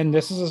 And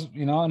this is,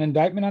 you know, an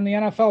indictment on the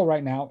NFL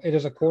right now. It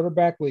is a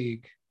quarterback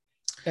league.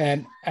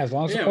 And as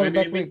long as the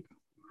quarterback league.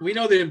 We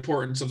know the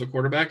importance of the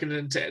quarterback,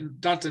 and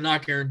not to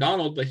knock Aaron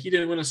Donald, but he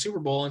didn't win a Super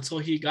Bowl until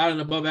he got an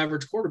above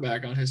average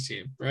quarterback on his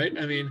team, right?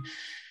 I mean,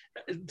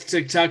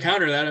 to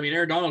counter that, I mean,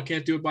 Aaron Donald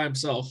can't do it by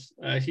himself.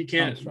 He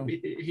can't.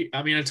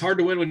 I mean, it's hard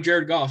to win with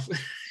Jared Goff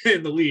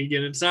in the league,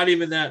 and it's not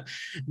even that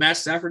Matt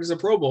Stafford is a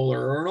Pro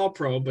Bowler or an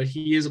All-Pro, but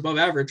he is above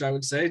average, I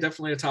would say,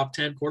 definitely a top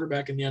 10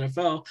 quarterback in the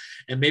NFL,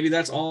 and maybe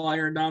that's all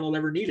Aaron Donald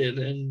ever needed,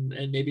 and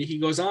maybe he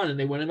goes on and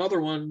they win another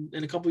one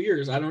in a couple of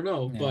years. I don't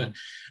know, but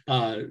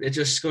it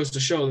just goes to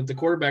show that the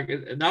quarterback.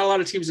 Not a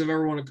lot of teams have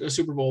ever won a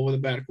Super Bowl with a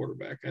bad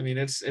quarterback. I mean,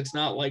 it's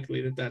not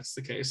likely that that's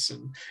the case,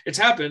 and it's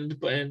happened,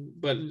 but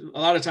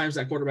a lot of times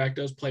that quarterback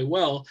does play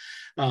well.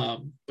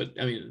 But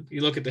I mean,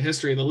 you look at the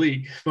history of the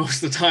league,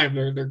 most of the time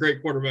they're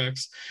great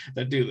quarterbacks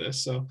that do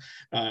this. So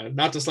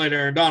not to slight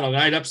Aaron Donald,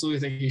 I'd absolutely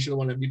think he should have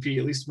won MVP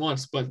at least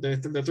once, but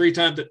the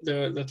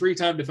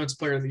three-time defensive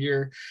player of the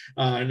year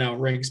and now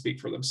rings speak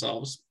for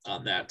themselves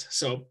on that.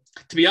 So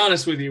to be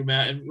honest with you,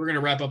 Matt, and we're going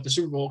to wrap up the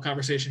Super Bowl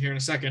conversation here in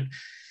a second,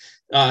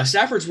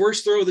 Stafford's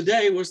worst throw of the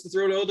day was the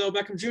throw to Odell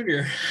Beckham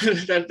Jr.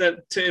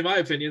 that, in my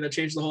opinion, that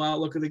changed the whole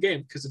outlook of the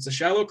game, because it's a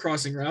shallow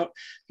crossing route.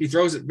 He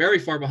throws it very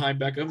far behind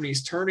Beckham, and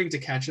he's turning to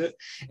catch it,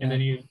 and then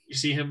you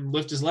see him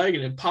lift his leg,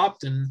 and it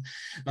popped, and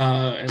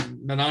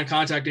the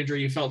non-contact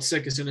injury, you felt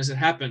sick as soon as it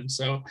happened.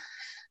 So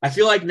I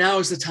feel like now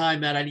is the time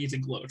that I need to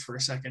gloat for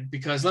a second,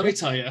 because let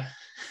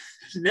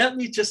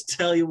me just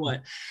tell you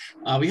what,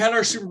 we had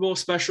our Super Bowl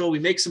special. We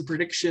make some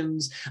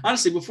predictions.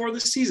 Honestly, before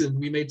this season,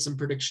 we made some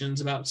predictions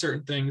about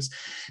certain things.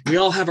 We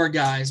all have our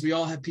guys. We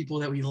all have people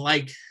that we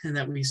like and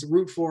that we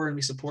root for and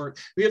we support.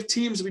 We have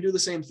teams that we do the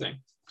same thing.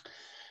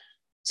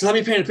 So let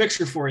me paint a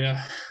picture for you.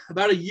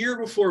 About a year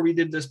before we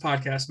did this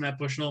podcast, Matt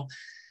Bushnell,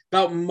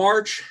 about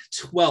March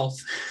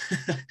 12th,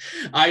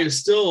 I was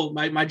still,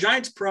 my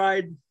Giants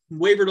pride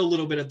wavered a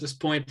little bit at this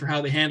point for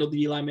how they handled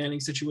the Eli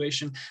Manning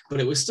situation, but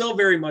it was still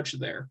very much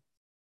there.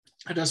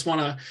 I just want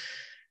to,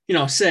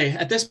 say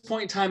at this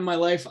point in time in my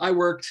life, I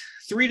worked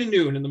 3 to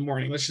noon in the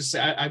morning. Let's just say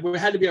I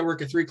had to be at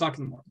work at 3 o'clock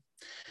in the morning.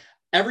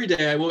 Every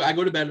day I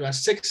go to bed about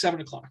 6,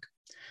 7 o'clock.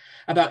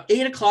 About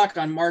 8 o'clock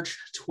on March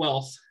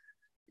 12th,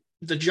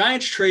 the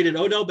Giants traded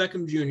Odell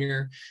Beckham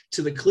Jr.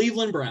 to the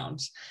Cleveland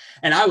Browns.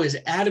 And I was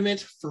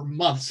adamant for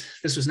months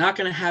this was not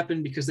going to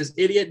happen, because this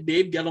idiot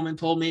Dave Gettleman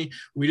told me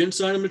we didn't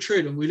sign him to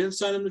trade him. We didn't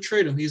sign him to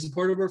trade him. He's a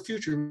part of our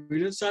future. We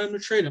didn't sign him to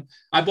trade him.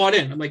 I bought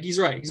in. I'm like, he's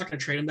right. He's not going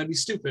to trade him. That'd be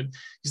stupid.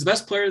 He's the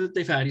best player that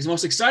they've had. He's the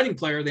most exciting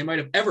player they might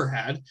have ever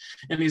had.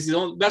 And he's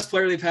the best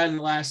player they've had in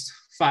the last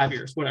 5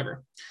 years,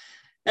 whatever.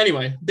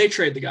 Anyway, they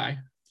trade the guy.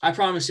 I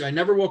promise you, I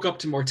never woke up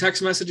to more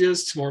text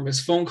messages, to more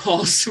missed phone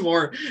calls, to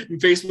more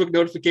Facebook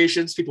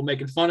notifications, people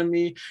making fun of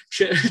me,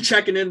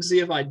 checking in to see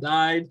if I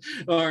died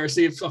or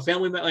see if a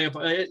family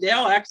member, they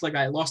all act like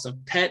I lost a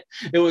pet.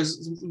 It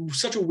was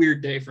such a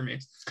weird day for me.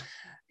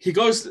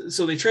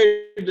 So they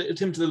traded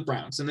him to the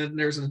Browns, and then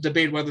there's a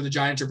debate whether the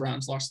Giants or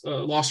Browns lost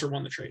or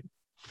won the trade.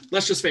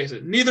 Let's just face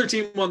it. Neither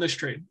team won this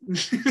trade.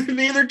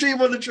 Neither team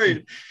won the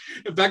trade.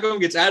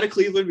 Beckham gets out of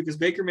Cleveland because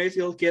Baker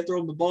Mayfield can't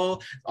throw him the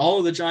ball. All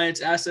of the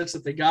Giants' assets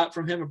that they got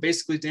from him are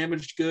basically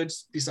damaged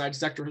goods, besides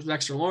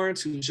Dexter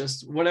Lawrence, who's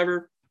just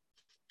whatever.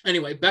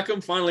 Anyway,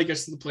 Beckham finally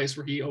gets to the place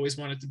where he always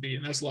wanted to be,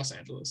 and that's Los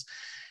Angeles.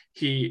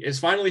 He is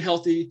finally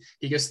healthy.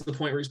 He gets to the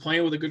point where he's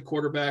playing with a good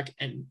quarterback.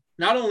 And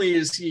not only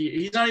is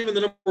he's not even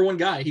the number one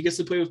guy. He gets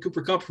to play with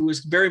Cooper Kupp, who is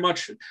very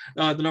much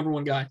the number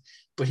one guy.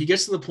 But he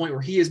gets to the point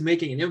where he is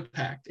making an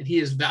impact, and he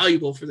is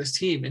valuable for this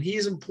team, and he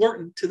is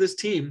important to this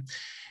team.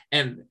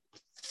 And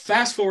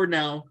fast forward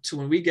now to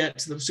when we get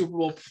to the Super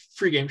Bowl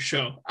pregame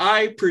show,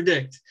 I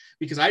predict,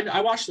 because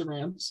I watch the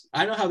Rams.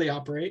 I know how they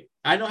operate.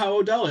 I know how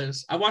Odell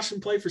is. I watched him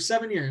play for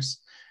 7 years.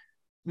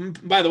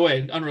 By the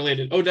way,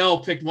 unrelated, Odell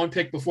picked one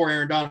pick before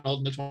Aaron Donald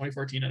in the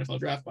 2014 NFL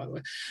draft, by the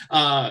way.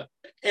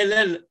 And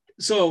then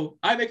So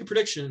I make a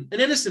prediction, an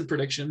innocent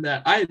prediction,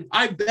 that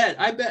I bet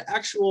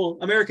actual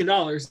American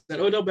dollars that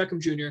Odell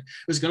Beckham Jr.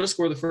 was going to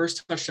score the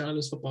first touchdown of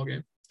this football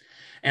game.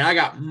 And I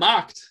got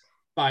mocked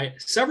by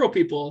several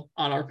people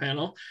on our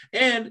panel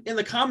and in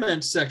the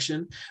comments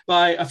section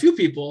by a few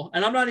people.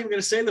 And I'm not even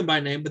going to say them by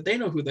name, but they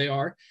know who they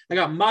are. I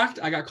got mocked.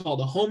 I got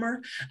called a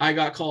homer. I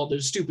got called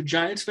a stupid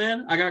Giants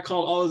fan. I got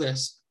called all of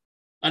this.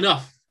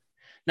 Enough.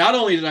 Not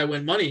only did I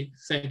win money,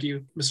 thank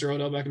you, Mr.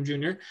 Odell Beckham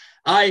Jr.,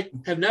 I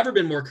have never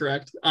been more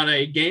correct on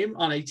a game,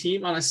 on a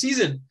team, on a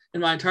season in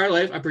my entire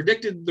life. I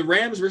predicted the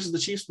Rams versus the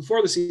Chiefs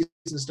before the season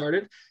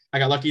started. I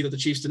got lucky that the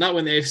Chiefs did not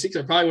win the AFC because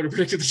I probably would have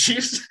predicted the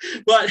Chiefs,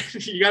 but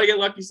you got to get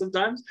lucky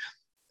sometimes.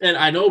 And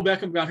I know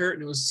Beckham got hurt,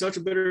 and it was such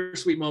a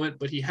bittersweet moment,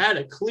 but he had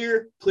a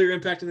clear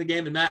impact in the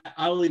game. And Matt,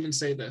 I will even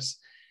say this.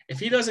 If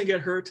he doesn't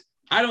get hurt,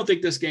 I don't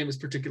think this game is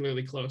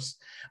particularly close.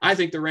 I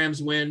think the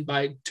Rams win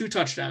by 2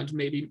 touchdowns,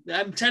 maybe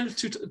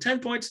 10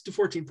 points to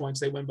 14 points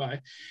they win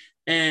by.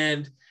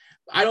 And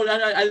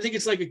I think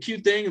it's like a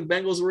cute thing. The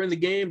Bengals were in the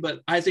game,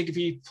 but I think if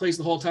he plays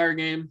the whole entire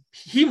game,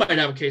 he might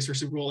have a case for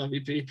Super Bowl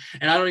MVP.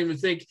 And I don't even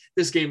think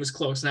this game is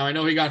close. Now, I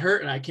know he got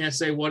hurt, and I can't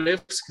say what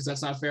ifs because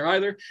that's not fair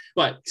either.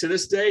 But to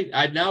this day,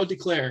 I now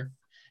declare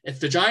if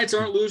the Giants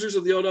aren't losers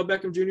of the Odell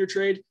Beckham Jr.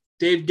 trade,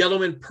 Dave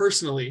Gettleman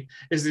personally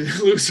is the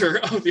loser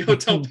of the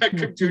Odell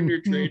Beckham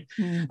Jr. trade.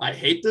 I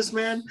hate this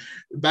man.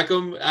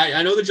 Beckham,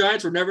 I know the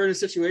Giants were never in a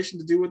situation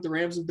to do what the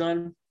Rams have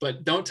done,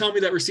 but don't tell me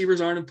that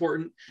receivers aren't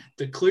important.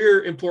 The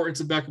clear importance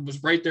of Beckham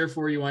was right there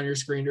for you on your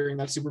screen during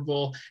that Super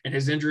Bowl, and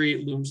his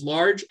injury looms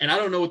large. And I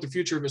don't know what the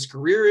future of his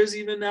career is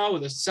even now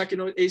with a second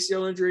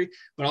ACL injury,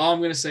 but all I'm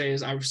going to say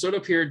is I stood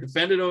up here,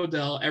 defended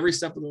Odell every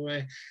step of the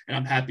way, and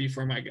I'm happy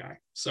for my guy.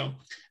 So,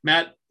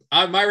 Matt,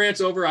 my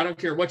rant's over. I don't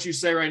care what you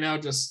say right now.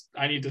 Just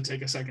I need to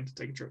take a second to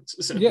take a drink.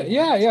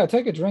 Yeah.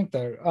 Take a drink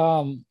there.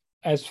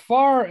 As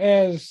far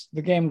as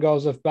the game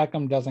goes, if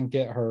Beckham doesn't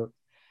get hurt,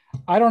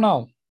 I don't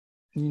know.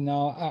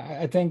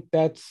 I think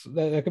that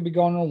could be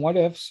going on what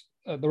ifs.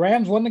 The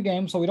Rams won the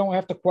game, so we don't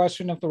have to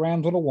question if the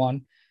Rams would have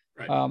won.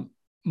 Right.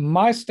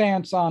 My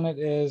stance on it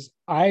is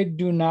I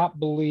do not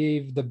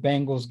believe the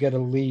Bengals get a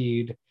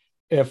lead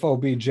if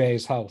OBJ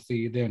is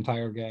healthy the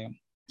entire game.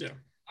 Yeah.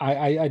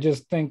 I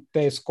just think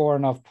they score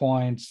enough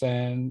points,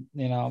 and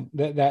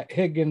that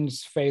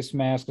Higgins face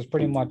mask is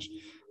pretty much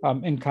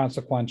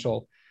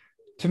inconsequential.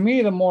 To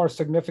me, the more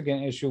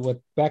significant issue with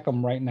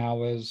Beckham right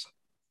now is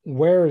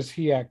where is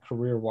he at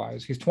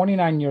career-wise? He's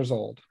 29 years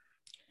old.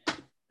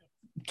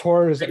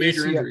 Tore his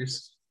major ACL,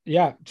 injuries.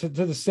 Yeah, to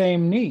the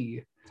same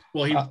knee.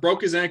 Well, he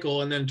broke his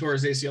ankle and then tore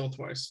his ACL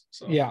twice.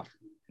 So. Yeah.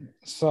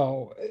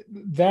 So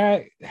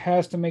that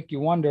has to make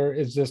you wonder,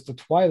 is this the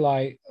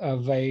twilight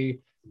of a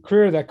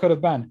career that could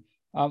have been?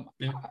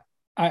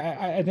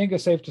 I think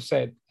it's safe to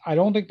say I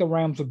don't think the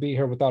Rams would be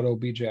here without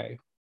OBJ.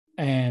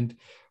 And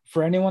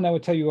for anyone that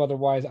would tell you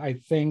otherwise, I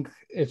think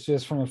it's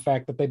just from the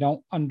fact that they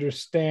don't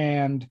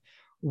understand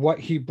what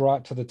he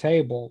brought to the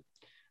table.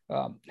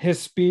 His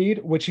speed,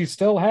 which he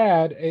still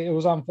had, it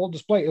was on full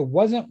display. It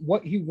wasn't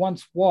what he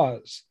once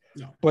was,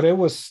 but it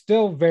was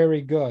still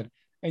very good.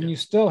 And you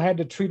still had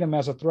to treat him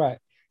as a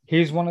threat.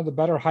 He's one of the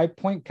better high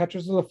point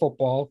catchers of the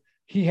football.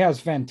 He has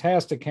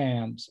fantastic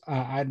hands.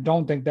 I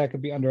don't think that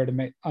could be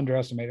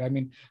underestimated. I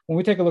mean, when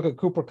we take a look at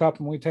Cooper Kupp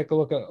and we take a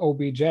look at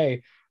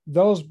OBJ,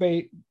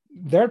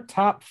 they're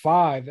top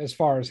 5 as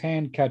far as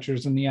hand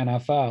catchers in the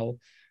NFL.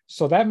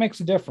 So that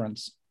makes a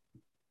difference.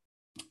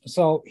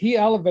 So he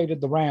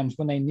elevated the Rams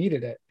when they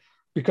needed it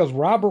because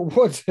Robert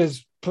Woods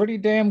is pretty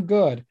damn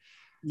good.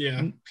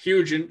 Yeah,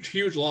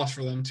 huge loss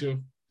for them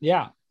too.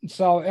 Yeah.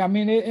 So I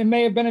mean, it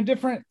may have been a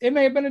different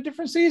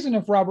season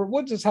if Robert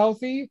Woods is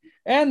healthy,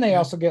 and they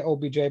also get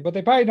OBJ, but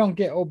they probably don't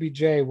get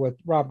OBJ with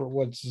Robert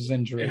Woods'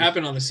 injury. It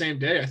happened on the same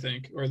day, I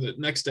think, or the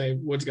next day.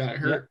 Woods got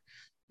hurt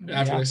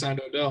after they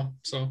signed Odell.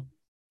 So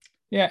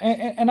yeah,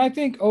 and I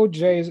think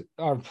OBJ's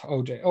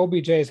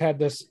had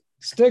this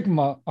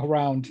stigma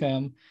around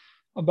him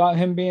about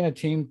him being a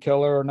team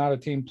killer or not a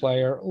team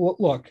player.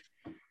 Look.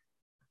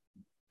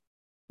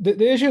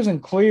 The issues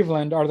in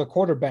Cleveland are the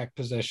quarterback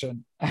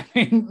position. I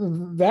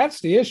mean, that's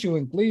the issue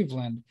in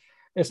Cleveland.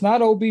 It's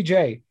not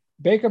OBJ.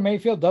 Baker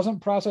Mayfield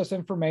doesn't process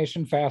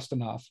information fast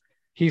enough.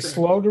 He's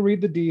slow to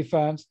read the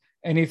defense,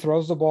 and he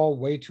throws the ball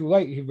way too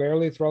late. He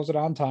rarely throws it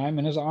on time,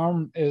 and his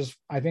arm is,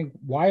 I think,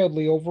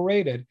 wildly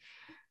overrated.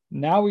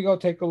 Now we go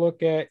take a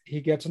look at he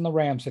gets in the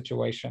Rams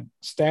situation.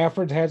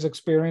 Stafford has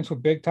experience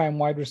with big-time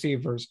wide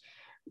receivers.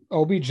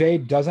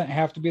 OBJ doesn't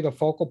have to be the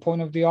focal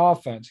point of the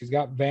offense. He's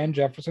got Van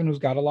Jefferson, who's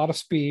got a lot of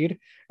speed,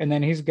 and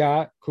then he's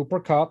got Cooper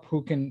Kupp,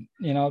 who can,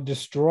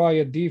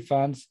 destroy a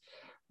defense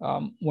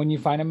when you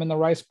find him in the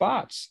right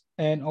spots.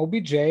 And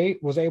OBJ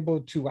was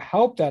able to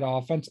help that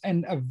offense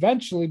and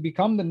eventually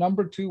become the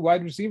number 2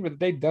 wide receiver that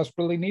they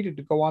desperately needed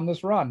to go on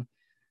this run.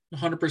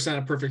 100%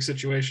 a perfect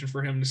situation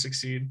for him to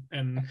succeed.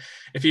 And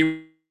if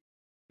he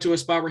to a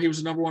spot where he was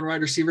the number one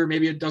wide receiver,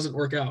 maybe it doesn't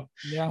work out.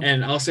 Yeah.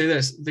 And I'll say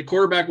this, the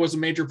quarterback was a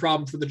major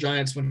problem for the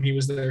Giants when he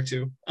was there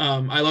too.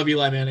 I love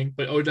Eli Manning,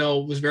 but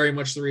Odell was very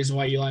much the reason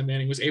why Eli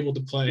Manning was able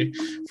to play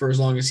for as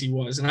long as he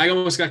was. And I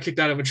almost got kicked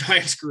out of a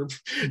Giants group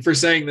for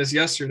saying this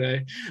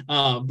yesterday.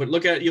 But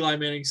look at Eli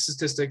Manning's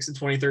statistics in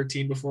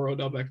 2013 before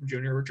Odell Beckham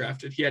Jr. were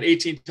drafted. He had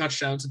 18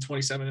 touchdowns and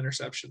 27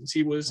 interceptions.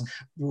 He was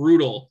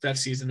brutal that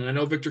season. And I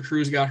know Victor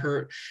Cruz got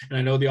hurt, and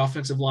I know the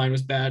offensive line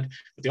was bad,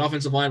 but the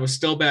offensive line was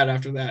still bad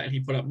after that, and he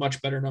put up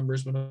much better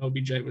numbers when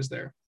OBJ was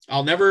there.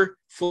 I'll never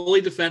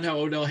fully defend how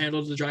Odell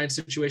handled the Giants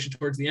situation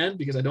towards the end,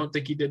 because I don't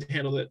think he did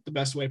handle it the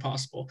best way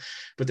possible.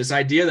 But this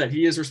idea that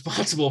he is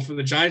responsible for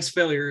the Giants'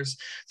 failures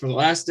for the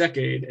last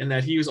decade and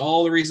that he was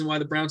all the reason why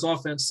the Browns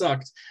offense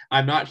sucked,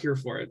 I'm not here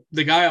for it.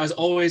 The guy has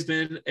always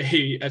been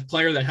a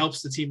player that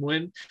helps the team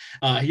win.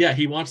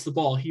 He wants the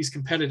ball. He's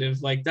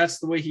competitive. Like, that's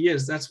the way he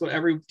is. That's what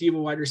every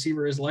diva wide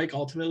receiver is like.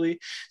 Ultimately,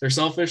 they're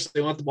selfish.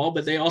 They want the ball,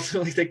 but they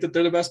ultimately think that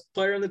they're the best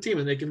player on the team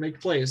and they can make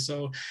plays.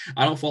 So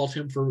I don't fault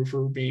him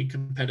for being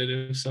competitive.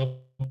 So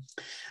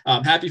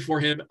I'm happy for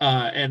him.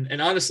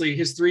 And honestly,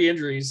 his 3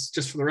 injuries,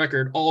 just for the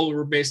record, all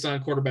were based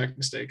on quarterback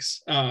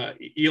mistakes.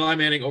 Eli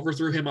Manning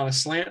overthrew him on a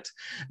slant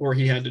where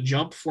he had to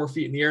jump 4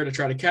 feet in the air to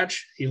try to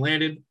catch. He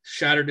landed,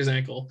 shattered his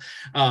ankle.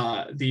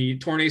 The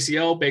torn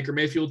ACL, Baker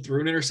Mayfield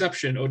threw an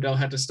interception. Odell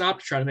had to stop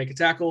to try to make a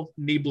tackle.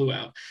 Knee blew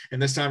out.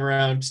 And this time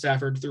around,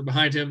 Stafford threw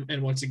behind him,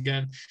 and once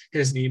again,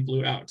 his knee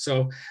blew out.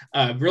 So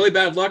really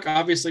bad luck.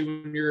 Obviously,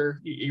 when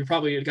you're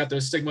probably got the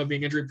stigma of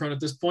being injury prone at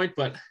this point,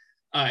 but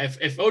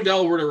if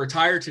Odell were to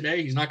retire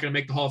today, he's not going to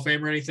make the Hall of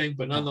Fame or anything,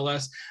 but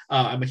nonetheless,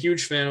 I'm a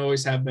huge fan,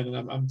 always have been,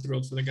 and I'm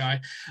thrilled for the guy,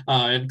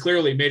 and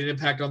clearly made an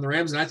impact on the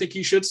Rams, and I think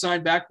he should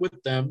sign back with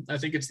them. I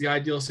think it's the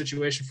ideal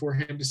situation for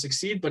him to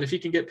succeed, but if he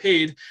can get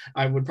paid,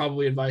 I would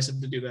probably advise him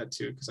to do that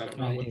too, because I don't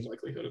know what the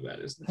likelihood of that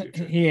is in the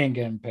future. He ain't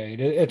getting paid.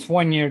 It's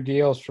 1-year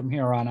deals from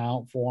here on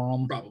out for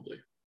him.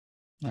 Probably.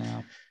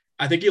 Yeah.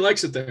 I think he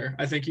likes it there.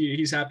 I think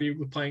he's happy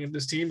with playing in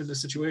this team, in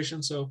this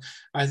situation, so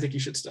I think he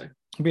should stay.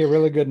 Be a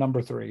really good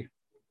number 3.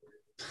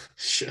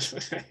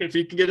 If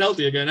he can get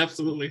healthy again,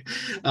 absolutely.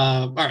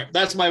 All right,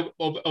 that's my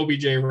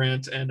OBJ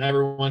rant, and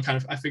everyone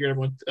I figured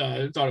everyone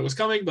thought it was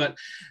coming, but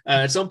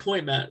at some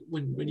point, Matt,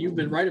 when you've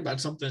been right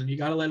about something, you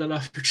got to let it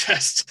off your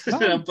chest.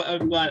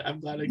 I'm glad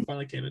it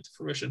finally came into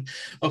fruition.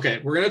 Okay,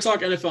 we're gonna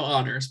talk NFL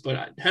honors,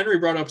 but Henry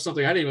brought up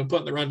something I didn't even put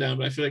in the rundown,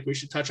 but I feel like we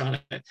should touch on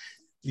it.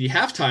 The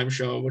halftime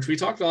show, which we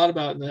talked a lot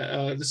about in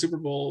the Super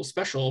Bowl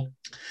special.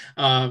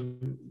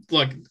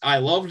 Look, I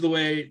loved the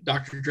way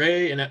Dr.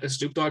 Dre and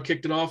Snoop Dogg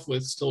kicked it off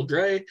with Still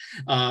Dre.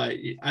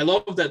 I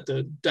love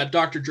that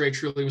Dr. Dre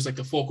truly was like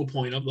the focal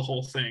point of the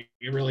whole thing.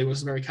 It really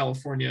was very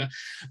California.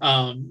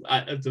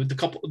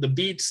 The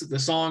beats, the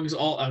songs,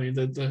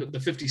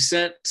 the 50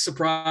 Cent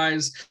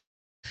surprise.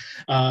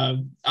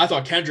 I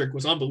thought Kendrick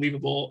was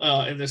unbelievable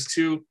in this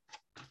too.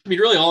 I mean,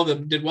 really, all of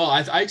them did well.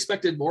 I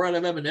expected more out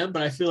of Eminem,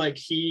 but I feel like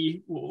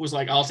he was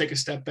like, I'll take a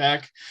step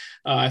back.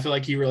 I feel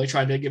like he really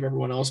tried to give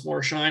everyone else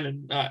more shine.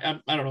 And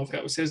I don't know if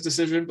that was his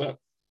decision, but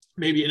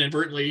maybe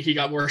inadvertently he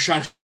got more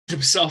shine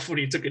himself when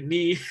he took a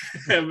knee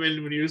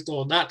when he was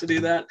told not to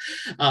do that.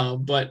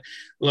 But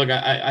look,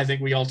 I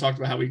think we all talked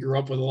about how we grew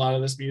up with a lot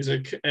of this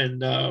music,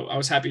 and I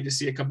was happy to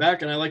see it come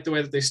back. And I like the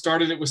way that they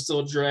started it with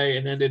Still Dre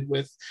and ended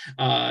with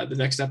the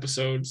next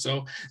episode.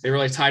 So they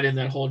really tied in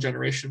that whole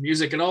generation of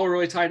music, and all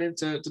really tied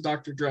into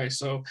Dr. Dre.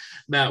 So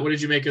Matt, what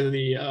did you make of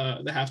the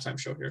halftime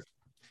show here?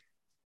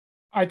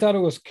 I thought it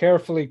was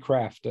carefully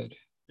crafted.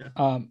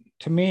 Yeah.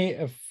 To me,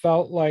 it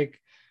felt like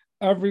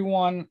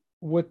everyone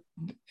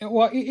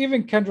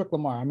even Kendrick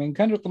Lamar. I mean,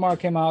 Kendrick Lamar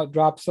came out,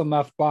 dropped some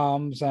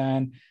F-bombs,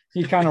 and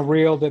he kind of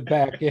reeled it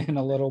back in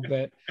a little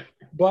bit.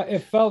 But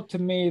it felt to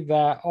me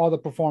that all the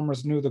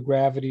performers knew the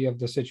gravity of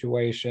the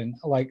situation.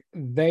 Like,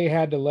 they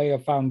had to lay a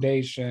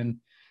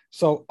foundation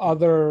so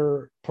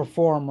other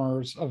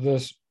performers of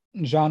this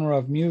genre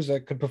of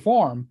music could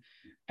perform.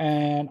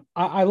 And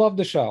I love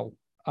the show.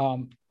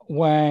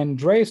 When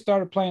Dre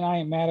started playing I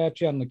Ain't Mad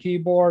at You on the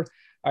keyboard,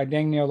 I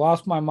dang near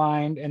lost my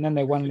mind, and then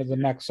they went into the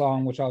next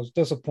song, which I was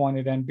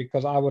disappointed in,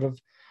 because I would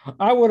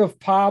have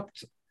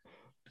popped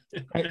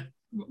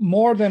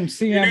more than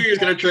CM. You knew he was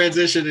going to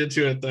transition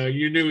into it, though.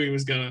 You knew he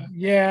was going to.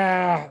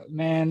 Yeah,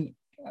 man.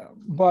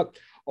 But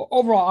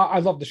overall, I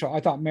love the show.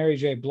 I thought Mary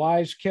J.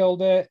 Blige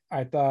killed it.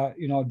 I thought,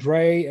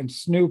 Dre and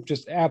Snoop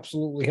just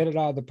absolutely hit it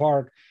out of the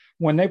park.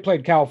 When they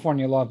played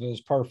California Love, it was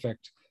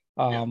perfect.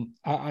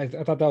 I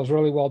thought that was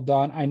really well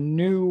done. I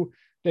knew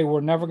they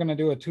were never going to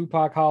do a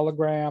Tupac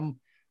hologram.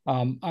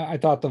 I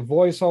thought the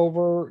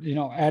voiceover,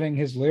 adding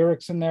his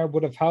lyrics in there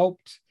would have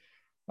helped.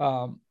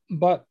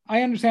 But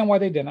I understand why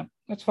they didn't.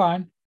 That's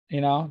fine.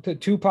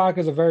 Tupac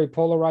is a very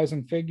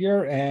polarizing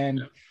figure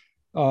and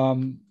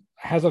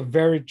has a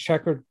very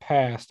checkered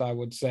past, I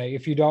would say.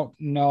 If you don't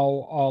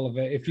know all of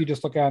it, if you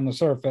just look at it on the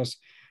surface,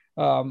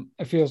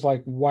 it feels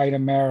like white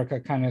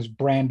America kind of has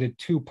branded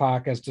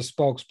Tupac as the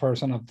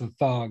spokesperson of the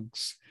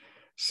thugs.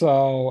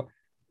 So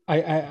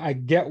I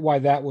get why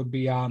that would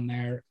be on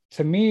there.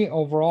 To me,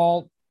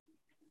 overall,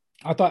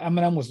 I thought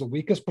Eminem was the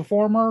weakest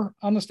performer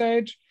on the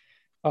stage.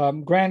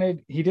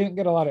 Granted, he didn't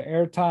get a lot of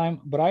airtime,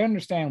 but I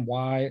understand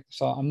why.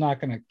 So I'm not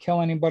going to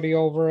kill anybody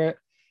over it.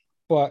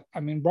 But I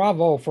mean,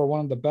 bravo for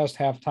one of the best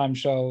halftime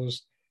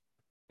shows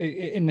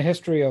in the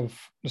history of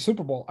the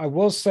Super Bowl. I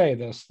will say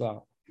this,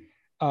 though.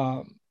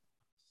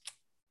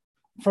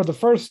 For the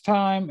first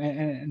time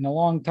in a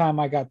long time,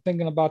 I got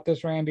thinking about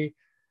this, Randy.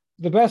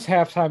 The best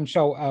halftime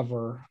show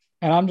ever,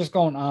 and I'm just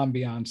going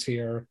ambiance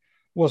here,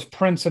 was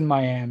Prince in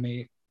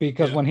Miami,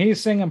 because when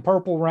he's singing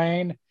Purple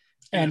Rain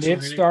and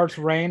it starts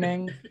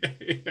raining,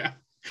 yeah.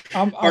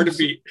 Hard to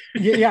beat.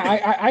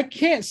 I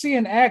can't see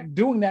an act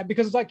doing that,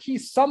 because it's like he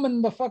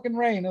summoned the fucking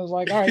rain. It was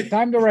like, all right,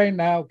 time to rain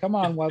now. Come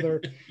on,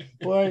 weather.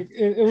 Like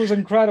it was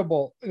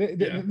incredible.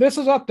 This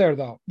is up there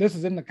though. This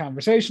is in the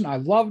conversation. I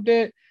loved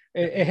it.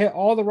 It hit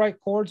all the right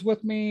chords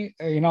with me.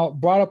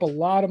 Brought up a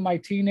lot of my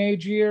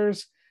teenage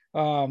years.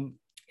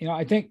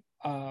 I think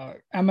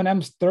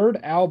Eminem's third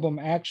album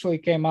actually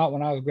came out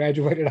when I was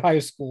graduated high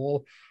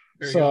school.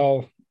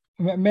 So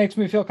it makes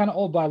me feel kind of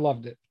old, but I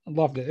loved it.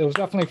 It was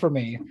definitely for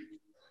me.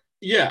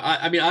 Yeah,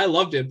 I mean, I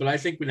loved it, but I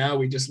think now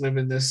we just live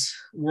in this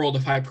world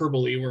of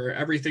hyperbole where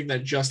everything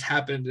that just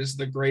happened is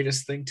the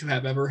greatest thing to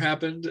have ever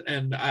happened.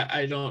 And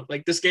I don't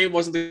like, this game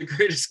wasn't the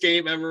greatest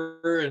game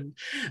ever. And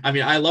I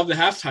mean, I love the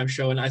halftime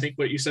show. And I think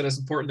what you said is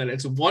important, that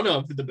it's one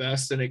of the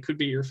best and it could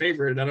be your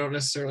favorite. I don't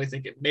necessarily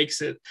think it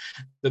makes it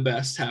the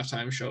best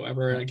halftime show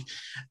ever. Like,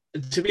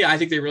 to me, I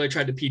think they really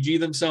tried to PG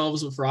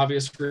themselves for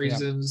obvious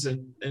reasons,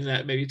 and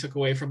that maybe took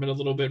away from it a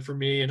little bit for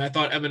me. And I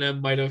thought Eminem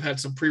might have had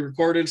some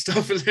pre-recorded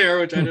stuff in there,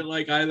 which I didn't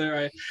like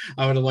either.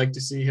 I would have liked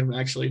to see him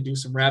actually do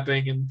some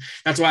rapping, and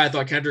that's why I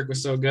thought Kendrick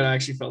was so good. I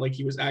actually felt like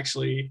he was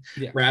actually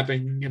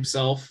rapping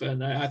himself,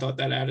 and I thought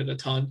that added a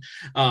ton.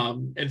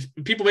 And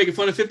people making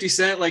fun of 50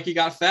 Cent, like he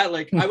got fat.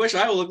 Like, I wish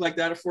I would look like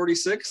that at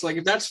 46. Like,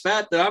 if that's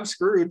fat, then I'm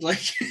screwed. Like,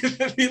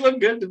 he looked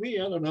good to me.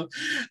 I don't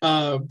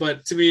know.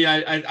 But to me,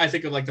 I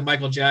think of like the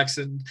Michael Jackson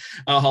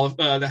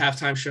the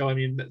halftime show. I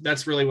mean,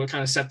 that's really what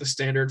kind of set the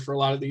standard for a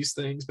lot of these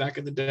things back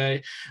in the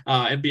day.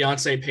 And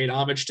Beyonce paid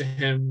homage to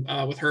him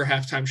with her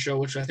halftime show,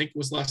 which I think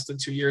was less than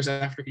 2 years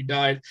after he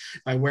died,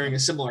 by wearing a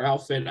similar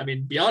outfit. I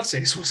mean,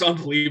 Beyonce's was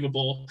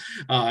unbelievable.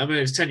 I mean,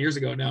 it was 10 years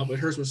ago now, but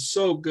hers was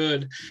so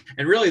good.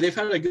 And really, they've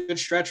had a good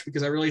stretch,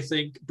 because I really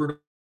think Bruno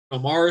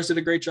Mars did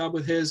a great job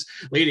with his.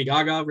 Lady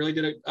Gaga really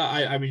did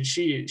I mean,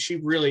 she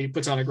really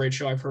puts on a great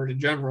show, I've heard in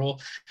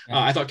general.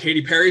 I thought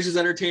Katy Perry's was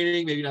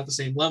entertaining, maybe not the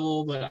same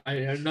level, but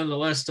I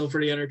nonetheless still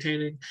pretty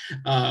entertaining.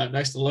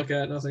 Nice to look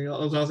at, nothing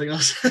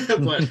else.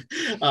 But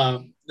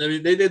I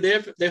mean,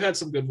 they've had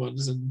some good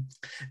ones, and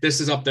this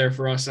is up there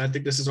for us. And I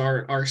think this is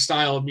our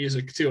style of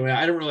music too.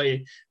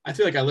 I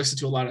feel like I listen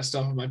to a lot of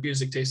stuff, and my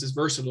music taste is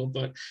versatile.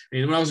 But I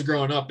mean, when I was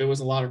growing up, it was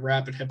a lot of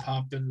rap and hip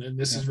hop, and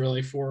this is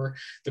really for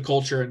the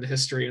culture and the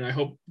history. And I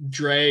hope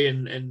Dre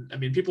and I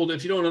mean, people,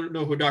 if you don't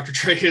know who Dr.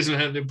 Dre is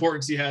and the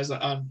importance he has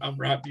on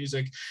rap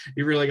music,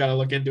 you really got to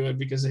look into it,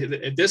 because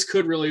this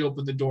could really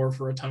open the door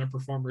for a ton of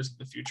performers in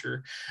the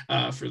future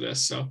for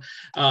this. So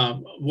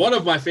one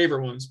of my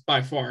favorite ones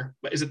by far.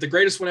 Is it the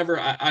greatest one ever?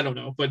 I don't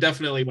know, but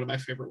definitely one of my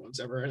favorite ones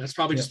ever. And that's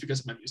probably just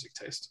because of my music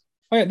taste.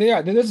 Oh,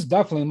 yeah, this is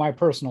definitely my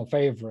personal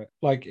favorite.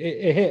 Like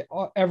it hit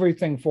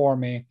everything for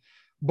me,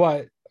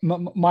 but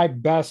my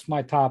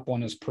top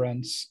one is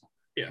Prince.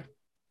 Yeah.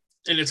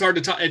 And it's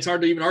hard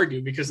to even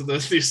argue because of the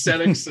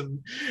aesthetics.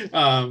 And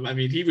I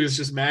mean, he was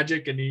just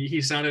magic, and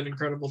he sounded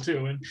incredible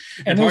too.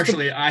 And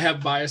partially I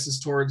have biases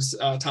towards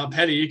Tom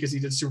Petty, because he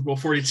did Super Bowl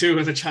 42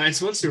 and the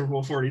Giants won Super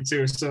Bowl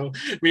 42. So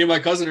me and my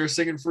cousin are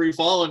singing Free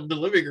Fall in the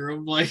living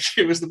room like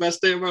it was the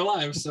best day of our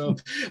lives. So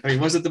I mean,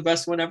 was it the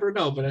best one ever?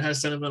 No, but it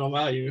has sentimental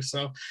value.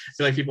 So I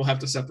feel like people have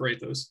to separate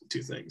those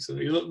two things. So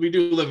we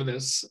do live in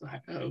this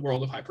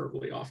world of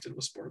hyperbole often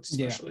with sports,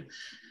 especially. Yeah.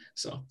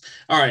 So,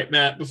 all right,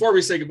 Matt, before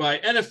we say goodbye,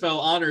 NFL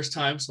honors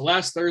time. So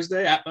last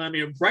Thursday, I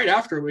mean, right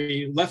after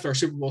we left our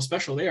Super Bowl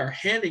special, they are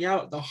handing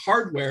out the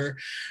hardware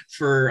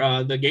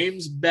for the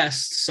game's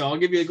best. So I'll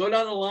go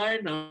down the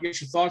line. I'll get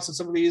your thoughts on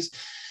some of these.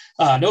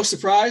 No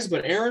surprise,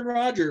 but Aaron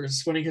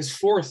Rodgers winning his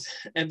 4th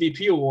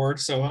MVP award.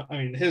 So, I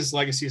mean, his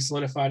legacy is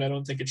solidified. I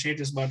don't think it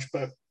changes much,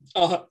 but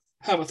I'll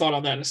have a thought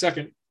on that in a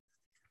second.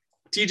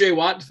 TJ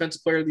Watt,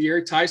 Defensive Player of the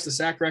Year, ties the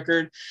sack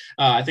record.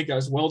 I think that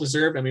was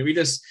well-deserved. I mean, we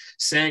just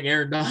sang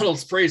Aaron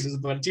Donald's praises,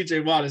 but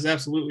TJ Watt is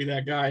absolutely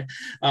that guy.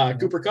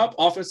 Cooper Kupp,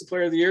 Offensive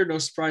Player of the Year, no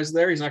surprise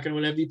there. He's not going to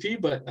win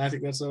MVP, but I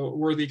think that's a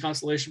worthy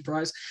consolation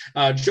prize.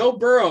 Joe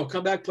Burrow,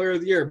 Comeback Player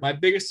of the Year. My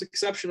biggest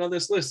exception on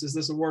this list is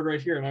this award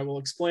right here, and I will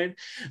explain.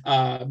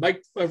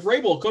 Mike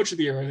Vrabel, Coach of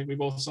the Year. I think we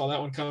both saw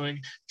that one coming.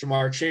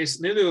 Ja'Marr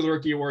Chase. Neither of the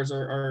rookie awards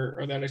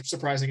are that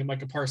surprising. And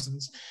Micah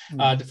Parsons,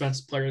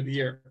 Defensive Player of the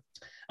Year.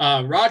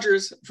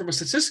 Rodgers, from a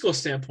statistical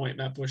standpoint,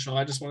 Matt Bushnell,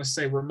 I just want to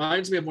say,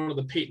 reminds me of one of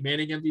the Peyton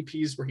Manning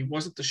MVPs where he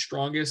wasn't the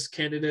strongest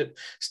candidate,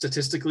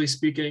 statistically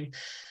speaking.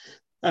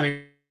 I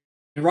mean,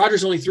 And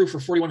Rodgers only threw for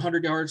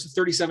 4,100 yards,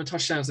 37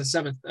 touchdowns, and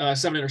seven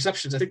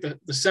interceptions. I think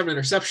the 7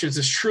 interceptions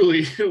is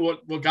truly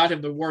what got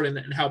him the award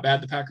and how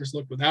bad the Packers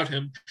looked without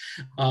him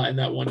in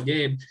that one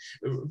game.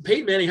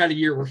 Peyton Manning had a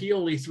year where he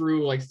only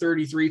threw like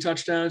 33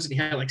 touchdowns and he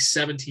had like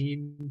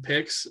 17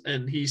 picks,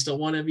 and he still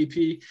won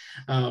MVP.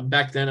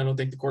 Back then, I don't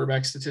think the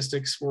quarterback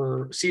statistics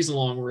were season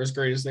long were as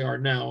great as they are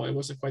now. It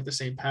wasn't quite the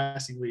same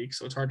passing league,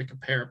 so it's hard to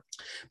compare.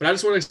 But I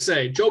just want to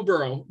say, Joe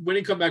Burrow,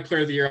 winning comeback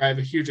player of the year, I have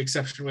a huge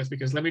exception with,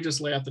 because let me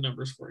just lay out the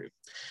numbers for you.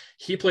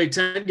 He played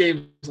 10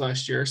 games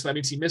last year, so that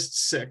means he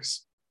missed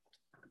 6.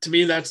 To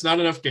me, that's not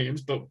enough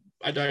games, but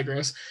I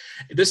digress.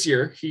 This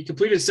year, he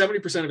completed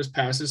 70% of his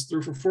passes,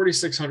 threw for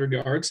 4,600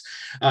 yards,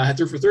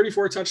 threw for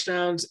 34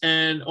 touchdowns,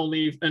 and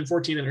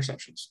 14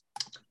 interceptions.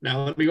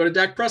 Now let me go to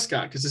Dak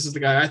Prescott, because this is the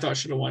guy I thought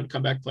should have won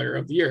comeback player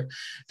of the year.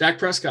 Dak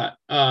Prescott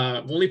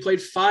only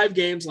played 5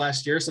 games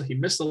last year, so he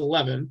missed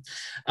 11.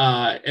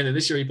 And then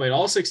this year he played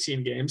all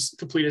 16 games,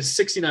 completed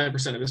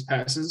 69% of his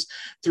passes,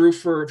 threw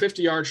for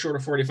 50 yards short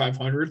of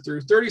 4,500,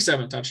 threw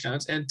 37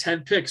 touchdowns and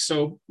 10 picks.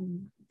 So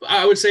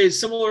I would say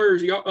similar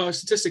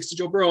statistics to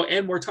Joe Burrow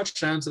and more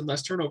touchdowns and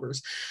less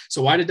turnovers.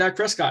 So why did Dak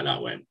Prescott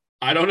not win?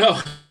 I don't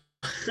know.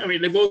 I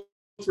mean, they both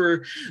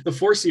for the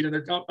 4 seed in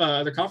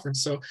their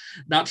conference. So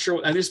not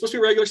sure. And it's supposed to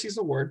be a regular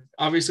season award.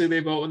 Obviously they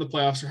vote when the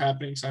playoffs are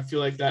happening. So I feel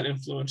like that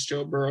influenced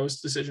Joe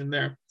Burrow's decision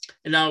there.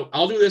 And now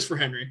I'll do this for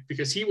Henry,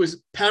 because he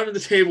was pounding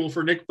the table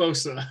for Nick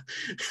Bosa.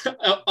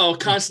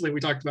 Constantly we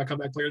talked about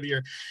comeback player of the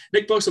year.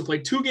 Nick Bosa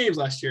played 2 games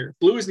last year,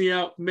 blew his knee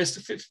out,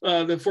 missed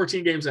the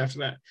 14 games after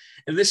that.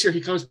 And this year he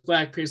comes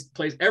back,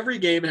 plays every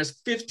game, has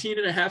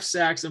 15.5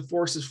 sacks and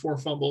forces 4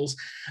 fumbles.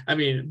 I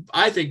mean,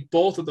 I think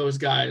both of those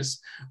guys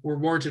were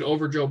warranted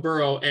over Joe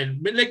Burrow,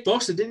 and Nick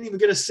Bosa didn't even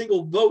get a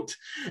single vote.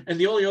 And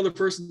the only other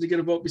person to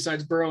get a vote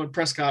besides Burrow and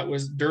Prescott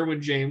was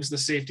Derwin James, the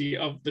safety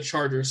of the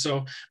Chargers.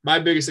 So my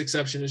biggest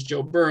exception is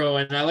Joe Burrow,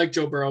 and I like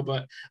Joe Burrow,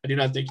 but I do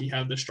not think he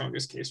had the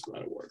strongest case for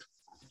that award.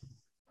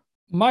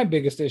 My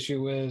biggest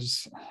issue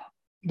is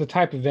the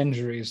type of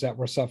injuries that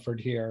were suffered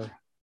here.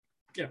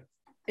 Yeah.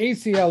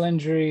 ACL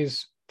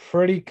injuries,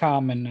 pretty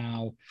common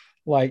now.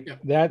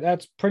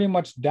 That's pretty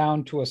much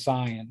down to a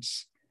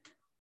science.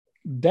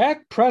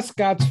 Dak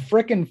Prescott's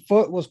freaking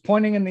foot was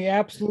pointing in the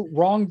absolute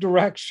wrong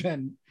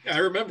direction. I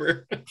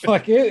remember.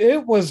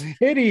 It was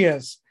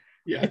hideous.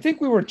 Yeah. I think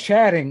we were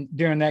chatting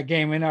during that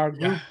game in our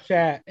group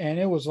chat, and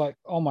it was like,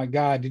 oh my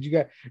God, did you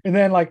get? And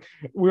then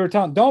we were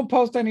telling, don't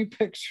post any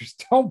pictures,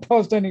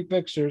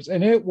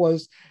 and it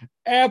was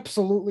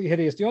absolutely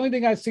hideous. The only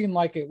thing I seen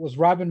like it was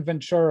Robin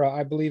Ventura,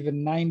 I believe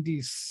in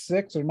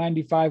 96 or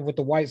 95 with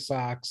the White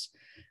Sox,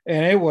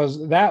 and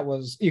that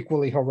was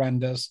equally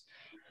horrendous.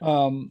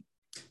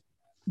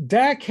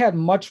 Dak had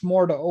much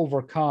more to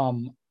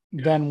overcome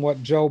than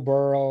what Joe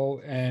Burrow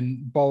and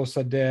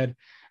Bosa did.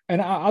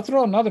 And I'll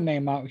throw another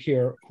name out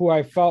here who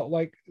I felt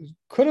like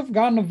could have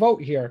gotten a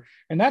vote here,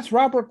 and that's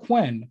Robert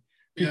Quinn,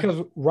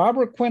 because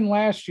Robert Quinn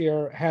last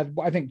year had,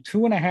 I think,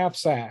 2.5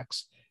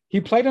 sacks. He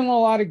played in a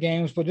lot of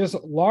games, but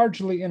just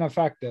largely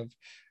ineffective.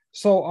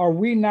 So are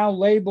we now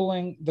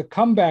labeling the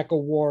comeback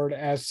award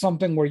as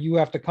something where you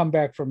have to come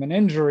back from an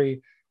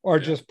injury or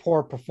just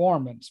poor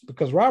performance?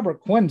 Because Robert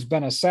Quinn's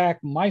been a sack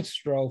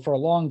maestro for a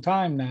long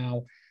time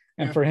now,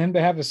 and for him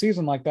to have a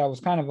season like that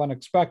was kind of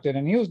unexpected,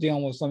 and he was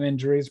dealing with some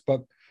injuries,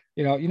 but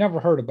you never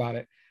heard about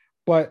it.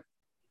 But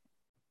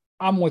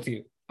I'm with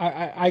you.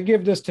 I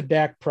give this to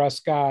Dak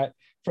Prescott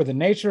for the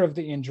nature of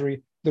the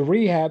injury, the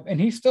rehab, and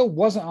he still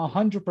wasn't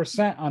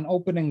 100% on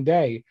opening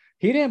day.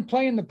 He didn't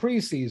play in the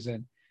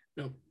preseason.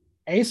 No.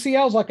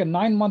 ACL is like a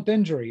 9-month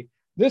injury.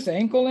 This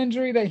ankle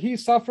injury that he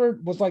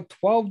suffered was like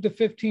 12 to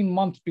 15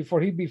 months before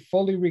he'd be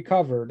fully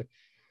recovered.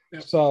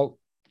 Yep. So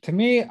to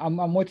me,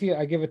 I'm with you.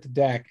 I give it to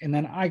Dak. And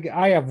then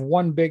I have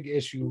one big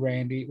issue,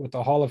 Randy, with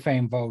the Hall of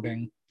Fame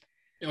voting.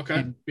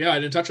 Okay. Yeah, I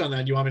didn't touch on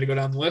that. Do you want me to go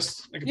down the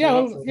list?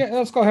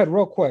 Let's go ahead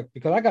real quick,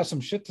 because I got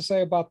some shit to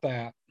say about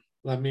that.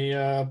 Let me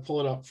pull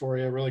it up for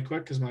you really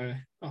quick, because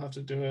I'll have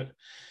to do it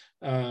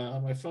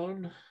on my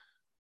phone.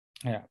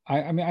 Yeah,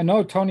 I mean, I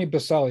know Tony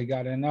Baselli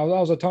got in. I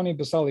was a Tony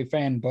Baselli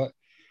fan, but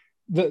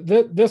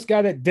this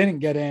guy that didn't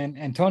get in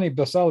and Tony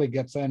Baselli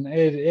gets in,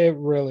 it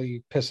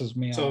really pisses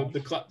me off. So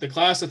the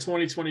class of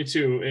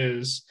 2022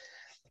 is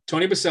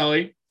Tony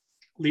Baselli,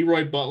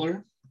 Leroy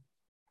Butler,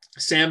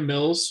 Sam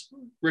Mills,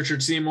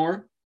 Richard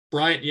Seymour,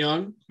 Bryant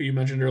Young, who you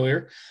mentioned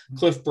earlier,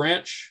 Cliff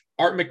Branch,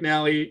 Art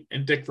McNally,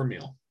 and Dick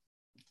Vermeil.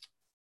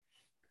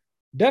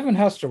 Devin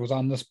Hester was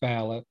on this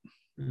ballot.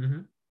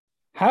 Mm-hmm.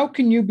 How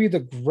can you be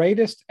the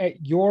greatest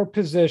at your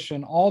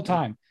position all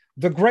time?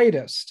 The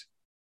greatest.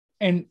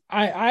 And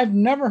I've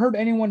never heard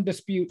anyone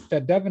dispute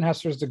that Devin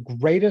Hester is the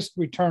greatest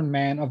return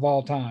man of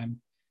all time.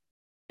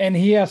 And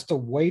he has to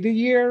wait a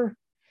year.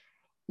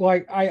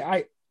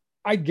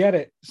 I get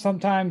it.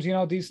 Sometimes,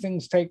 these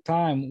things take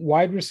time.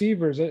 Wide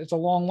receivers, it's a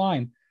long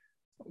line.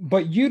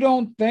 But you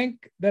don't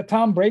think that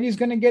Tom Brady's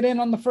going to get in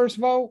on the first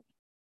vote?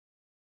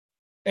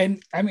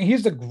 And I mean,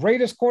 he's the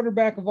greatest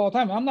quarterback of all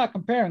time. I'm not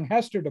comparing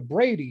Hester to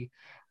Brady,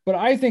 but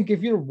I think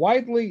if you're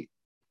widely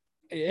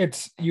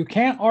you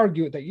can't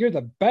argue that you're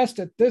the best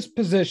at this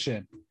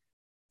position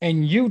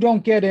and you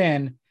don't get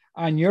in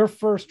on your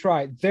first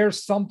try.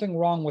 There's something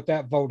wrong with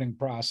that voting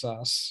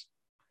process.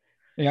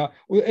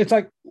 It's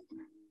like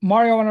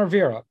Mario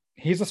Rivera.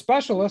 He's a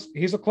specialist.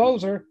 He's a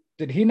closer.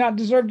 Did he not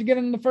deserve to get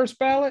in the first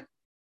ballot?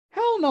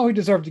 Hell no, he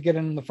deserved to get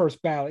in the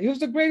first ballot. He was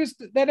the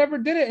greatest that ever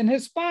did it in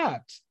his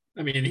spot.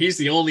 I mean, he's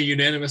the only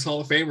unanimous Hall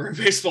of Famer in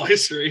baseball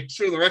history,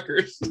 for the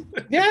record.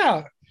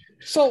 Yeah.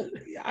 So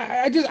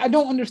I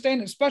don't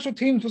understand it. Special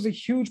teams was a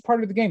huge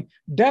part of the game.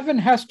 Devin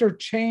Hester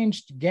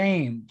changed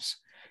games.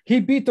 He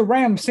beat the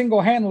Rams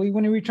single-handedly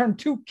when he returned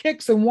 2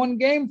 kicks in one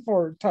game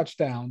for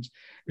touchdowns.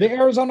 The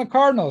Arizona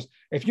Cardinals,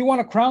 if you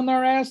want to crown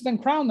their ass, then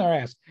crown their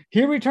ass.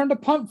 He returned a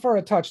punt for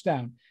a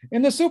touchdown.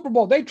 In the Super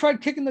Bowl, they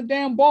tried kicking the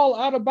damn ball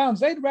out of bounds.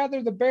 They'd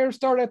rather the Bears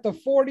start at the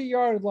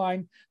 40-yard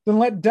line than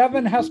let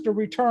Devin Hester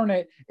return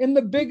it in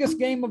the biggest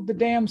game of the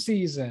damn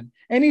season.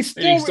 And he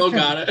still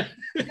got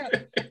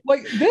it.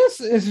 Like,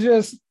 this is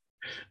just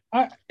 –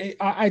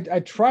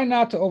 I try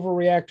not to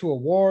overreact to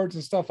awards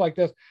and stuff like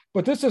this,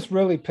 but this just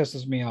really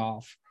pisses me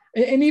off.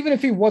 And even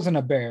if he wasn't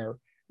a Bear,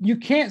 you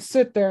can't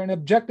sit there and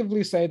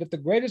objectively say that the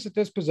greatest at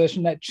this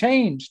position that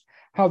changed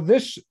how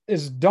this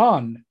is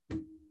done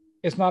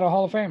is not a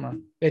Hall of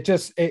Famer. It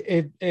just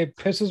it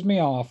pisses me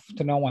off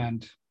to no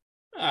end.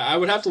 I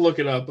would have to look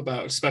it up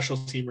about special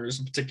teamers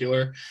in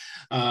particular.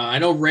 I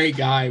know Ray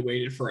Guy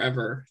waited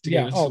forever to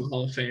get into the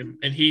Hall of Fame,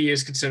 and he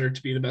is considered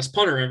to be the best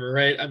punter ever,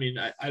 right? I mean,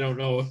 I don't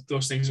know if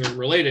those things are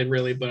related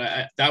really,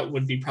 but that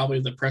would be probably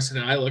the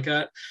precedent I look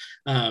at.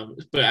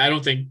 But I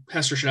don't think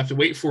Hester should have to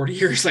wait 40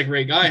 years like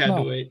Ray Guy had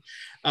to wait.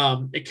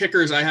 At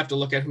kickers, I have to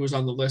look at who's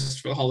on the list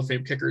for the Hall of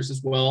Fame kickers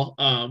as well,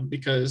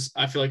 because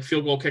I feel like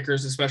field goal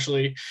kickers,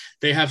 especially,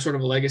 they have sort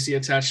of a legacy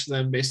attached to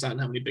them based on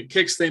how many big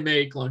kicks they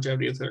make,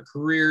 longevity of their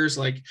careers.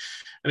 Like,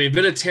 I mean,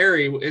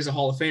 Vinatieri is a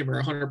Hall of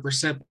Famer,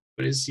 100%,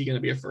 but is he going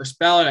to be a first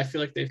ballot? I feel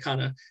like they've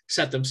kind of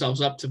set themselves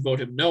up to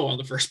vote him no on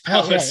the first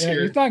ballot.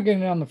 Here. He's not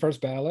getting on the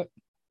first ballot.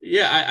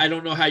 Yeah, I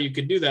don't know how you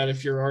can do that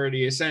if you're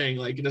already saying,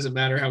 like, it doesn't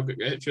matter how good,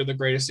 if you're the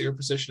greatest at your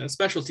position at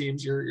special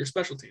teams, you're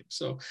special teams.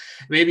 So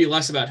maybe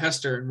less about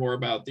Hester and more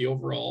about the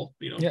overall,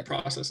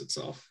 process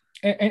itself.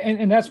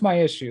 And that's my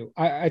issue.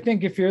 I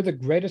think if you're the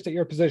greatest at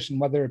your position,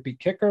 whether it be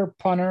kicker,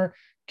 punter,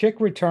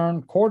 kick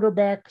return,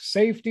 quarterback,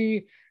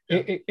 safety,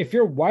 if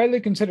you're widely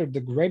considered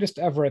the greatest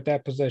ever at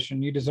that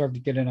position, you deserve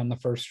to get in on the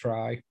first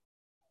try.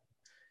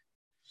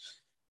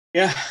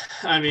 Yeah,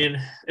 I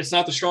mean, it's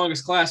not the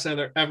strongest class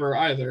ever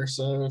either,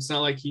 so it's not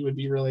like he would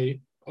be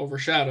really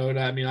overshadowed.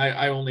 I mean,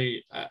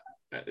 it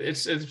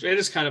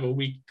is kind of a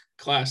weak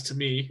class to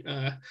me.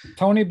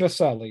 Tony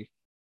Baselli.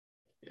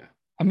 Yeah.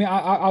 I mean,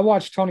 I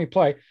watched Tony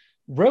play.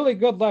 Really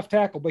good left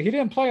tackle, but he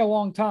didn't play a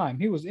long time.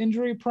 He was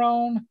injury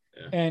prone.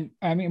 Yeah. And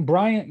I mean,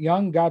 Bryant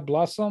Young, God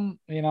bless him.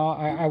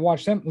 I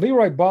watched him.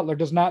 Leroy Butler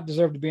does not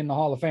deserve to be in the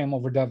Hall of Fame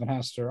over Devin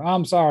Hester.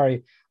 I'm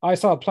sorry. I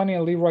saw plenty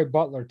of Leroy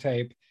Butler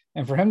tape.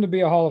 And for him to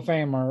be a Hall of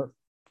Famer,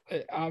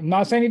 I'm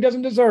not saying he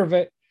doesn't deserve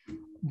it,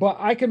 but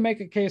I can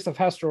make a case of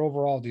Hester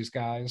over all these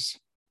guys.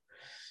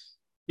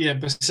 Yeah,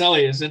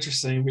 Baselli is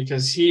interesting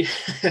because he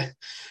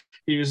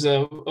was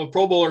a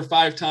Pro Bowler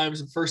 5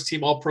 times and first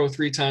team All-Pro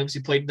 3 times.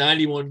 He played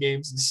 91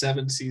 games in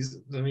 7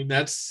 seasons. I mean,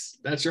 that's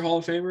your Hall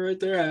of Famer right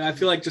there. I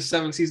feel like just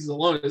 7 seasons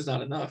alone is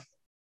not enough.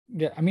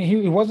 Yeah, I mean,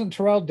 he wasn't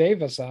Terrell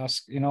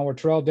Davis-esque, where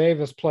Terrell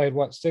Davis played,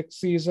 6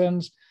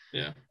 seasons?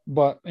 Yeah.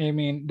 But, I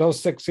mean, those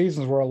 6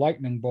 seasons were a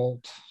lightning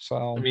bolt.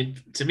 So, I mean,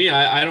 to me,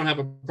 I don't have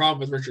a problem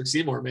with Richard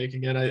Seymour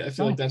making it. I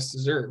feel like that's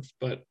deserved,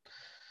 but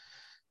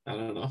I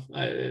don't know.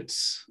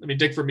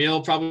 Dick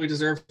Vermeil probably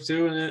deserved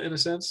too in a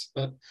sense,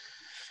 but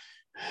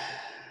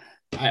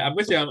I'm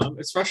with you.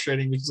 It's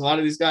frustrating because a lot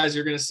of these guys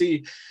you're going to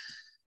see,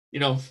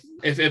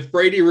 if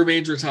Brady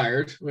remains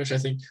retired, which I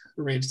think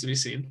remains to be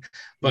seen,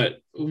 but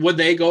would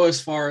they go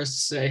as far as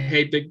to say,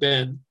 hey, Big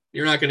Ben,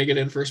 you're not going to get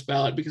in first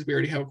ballot because we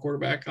already have a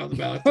quarterback on the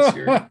ballot this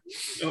year?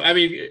 I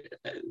mean,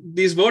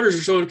 these voters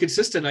are so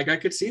inconsistent. Like, I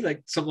could see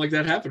something like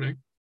that happening.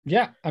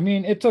 Yeah. I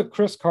mean, it took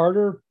Chris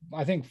Carter,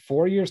 I think,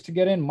 4 years to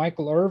get in.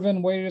 Michael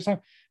Irvin waited his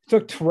time. It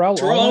took Terrell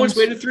Owens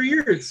waited 3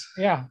 years.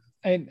 Yeah.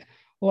 And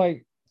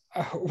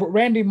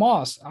Randy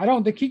Moss, I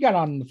don't think he got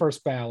on the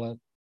first ballot.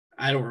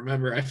 I don't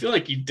remember. I feel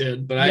like he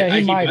did, but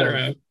he might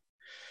have.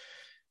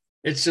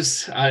 It's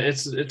just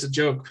it's a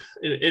joke.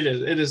 It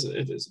is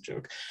a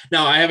joke.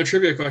 Now I have a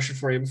trivia question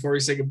for you before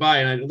we say goodbye,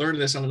 and I learned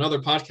this on another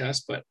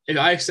podcast. But if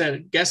I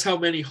said, guess how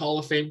many Hall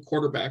of Fame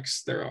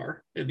quarterbacks there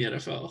are in the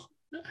NFL?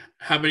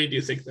 How many do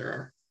you think there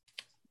are?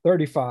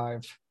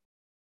 35.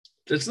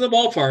 It's in the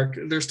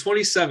ballpark. There's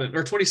 27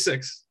 or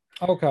 26.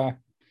 Okay.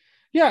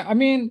 Yeah, I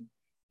mean,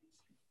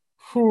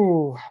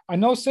 I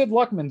know Sid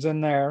Luckman's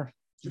in there.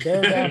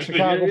 Bear down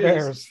Chicago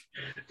Bears.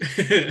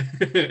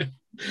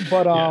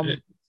 But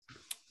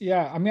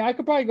yeah, I mean, I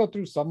could probably go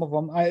through some of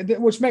them,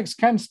 which makes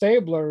Ken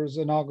Stabler's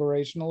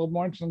inauguration a little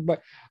more interesting.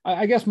 But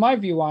I guess my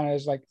view on it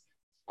is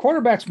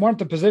quarterbacks weren't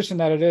the position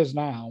that it is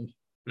now.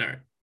 All right.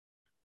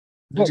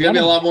 There's going to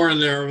be a lot more in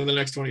there over the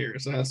next 20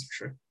 years. So that's for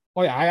sure.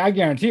 Oh yeah, I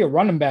guarantee you,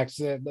 running backs.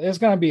 It's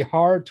going to be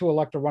hard to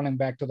elect a running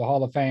back to the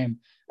Hall of Fame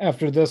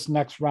after this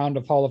next round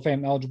of Hall of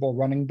Fame eligible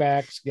running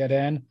backs get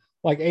in.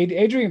 Like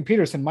Adrian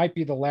Peterson might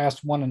be the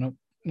last one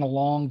in a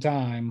long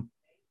time.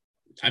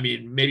 I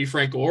mean, maybe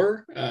Frank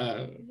Gore.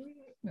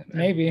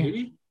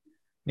 Maybe.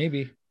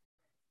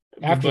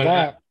 After but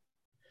that,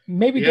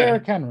 maybe yeah.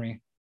 Derrick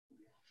Henry.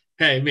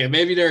 Hey, man,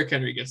 maybe Derrick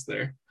Henry gets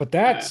there. But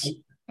that's,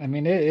 I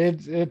mean,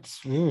 it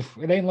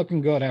ain't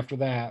looking good after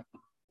that.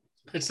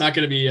 It's not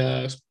going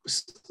to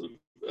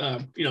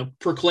be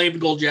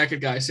proclaimed gold jacket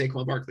guy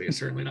Saquon Barkley is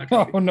certainly not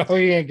going to. Oh no,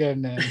 he ain't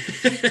getting in.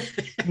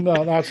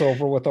 No, that's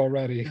over with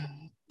already.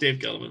 Dave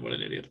Gettleman, what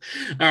an idiot.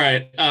 All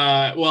right.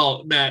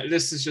 Well, Matt,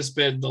 this has just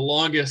been the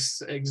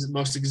longest,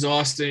 most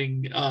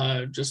exhausting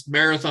just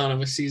marathon of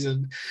a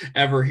season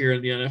ever here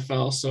in the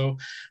NFL. So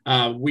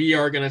we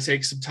are going to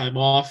take some time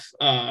off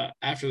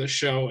after the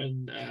show,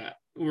 and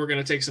we're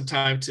going to take some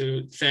time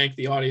to thank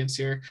the audience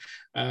here.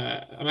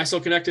 Am I still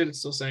connected? It's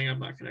still saying I'm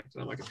not connected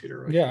on my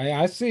computer. Right?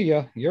 Yeah, I see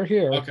you. You're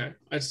here. Okay.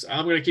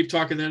 I'm going to keep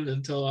talking then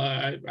until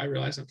I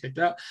realize I'm kicked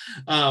out.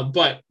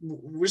 But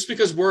just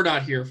because we're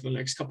not here for the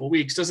next couple of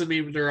weeks doesn't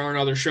mean there aren't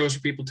other shows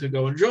for people to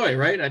go enjoy,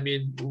 right? I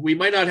mean, we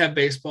might not have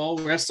baseball.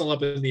 That's still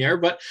up in the air,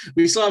 but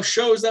we still have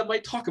shows that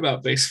might talk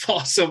about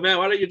baseball. So, Matt,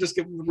 why don't you just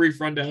give them a brief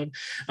rundown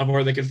on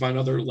where they can find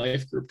other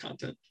Life Group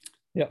content?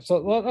 Yeah, so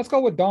let's go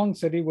with Dong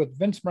City with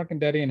Vince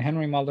Mercandetti and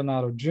Henry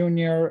Maldonado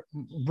Jr.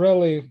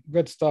 Really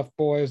good stuff,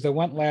 boys. They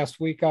went last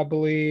week, I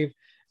believe,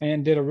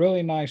 and did a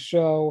really nice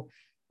show.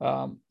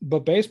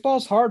 But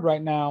baseball's hard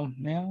right now.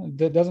 Yeah,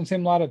 there doesn't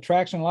seem a lot of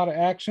traction, a lot of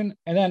action.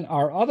 And then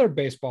our other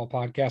baseball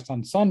podcast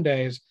on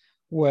Sundays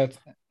with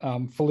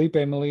Felipe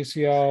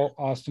Milicio,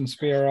 Austin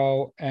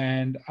Spiro,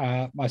 and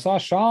I saw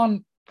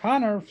Sean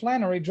Connor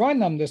Flannery join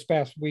them this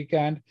past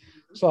weekend.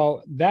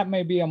 So that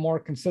may be a more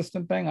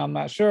consistent thing. I'm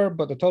not sure,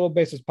 but the Total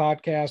Bases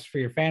podcast for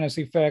your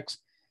fantasy fix.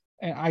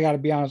 And I got to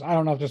be honest, I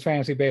don't know if there's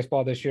fantasy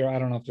baseball this year. I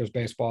don't know if there's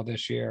baseball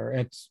this year.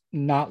 It's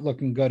not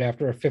looking good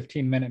after a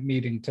 15-minute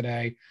meeting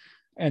today.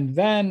 And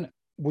then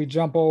we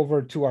jump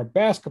over to our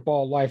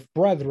basketball life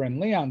brethren,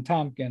 Leon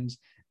Tompkins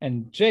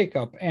and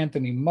Jacob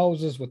Anthony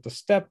Moses with the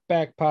Step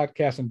Back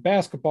podcast and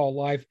Basketball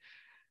Life.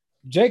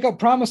 Jacob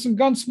promising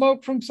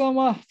Gunsmoke from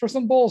for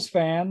some Bulls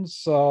fans.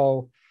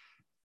 So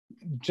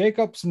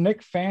Jacob's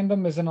Knick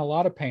fandom is in a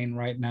lot of pain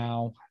right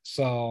now.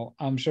 So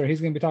I'm sure he's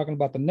going to be talking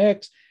about the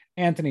Knicks.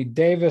 Anthony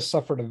Davis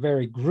suffered a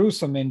very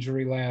gruesome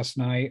injury last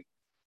night.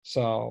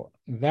 So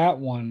that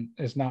one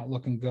is not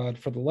looking good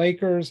for the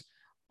Lakers.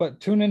 But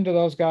tune into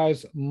those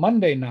guys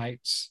Monday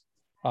nights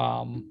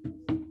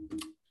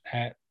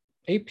at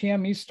 8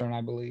 p.m. Eastern,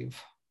 I believe.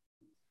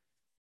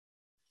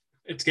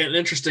 It's getting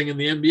interesting in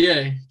the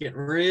NBA, getting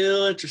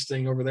real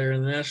interesting over there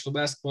in the National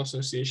Basketball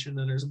Association.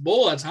 And there's a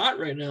bull that's hot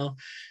right now.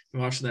 I'm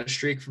watching that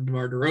streak from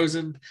DeMar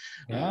DeRozan.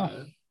 Yeah.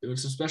 Doing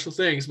some special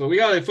things, but we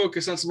got to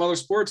focus on some other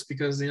sports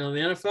because, the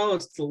NFL,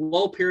 it's the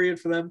lull period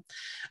for them.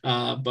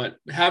 But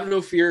have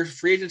no fear.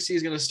 Free agency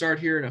is going to start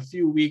here in a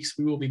few weeks.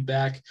 We will be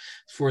back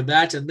for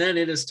that. And then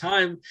it is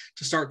time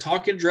to start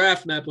talking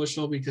draft, Matt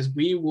Bushnell, because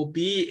we will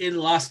be in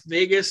Las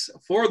Vegas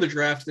for the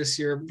draft this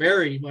year.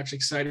 Very much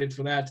excited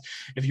for that.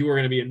 If you were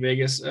going to be in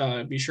Vegas,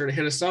 be sure to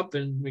hit us up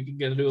and we can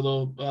get to do a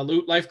little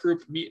Loot Life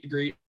Group meet and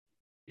greet.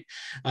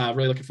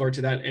 Really looking forward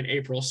to that in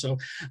April. So,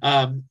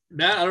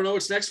 Matt, I don't know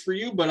what's next for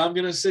you, but I'm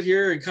going to sit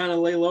here and kind of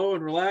lay low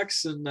and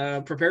relax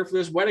and prepare for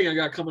this wedding I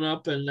got coming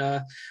up. And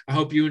I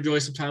hope you enjoy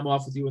some time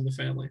off with you and the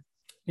family.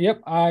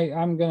 Yep.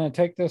 I'm going to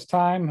take this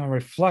time and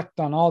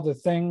reflect on all the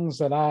things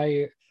that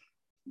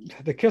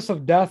the kiss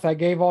of death I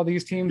gave all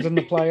these teams in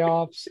the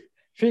playoffs,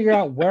 figure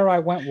out where I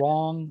went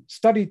wrong,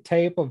 study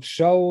tape of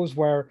shows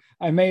where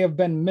I may have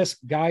been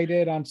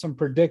misguided on some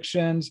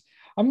predictions.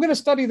 I'm going to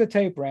study the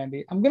tape,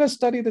 Randy. I'm going to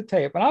study the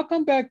tape, and I'll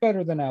come back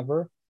better than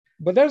ever.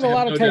 But there's a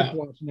lot of tape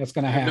watching that's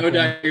going to happen. No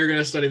doubt you're going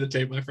to study the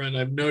tape, my friend. I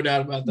have no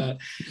doubt about that.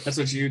 That's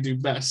what you do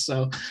best.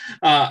 So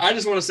I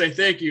just want to say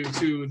thank you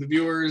to the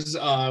viewers,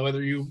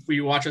 whether you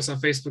watch us on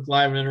Facebook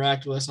Live and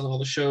interact with us on all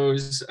the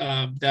shows.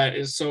 That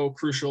is so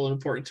crucial and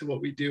important to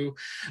what we do.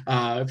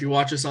 If you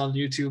watch us on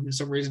YouTube and for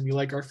some reason you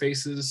like our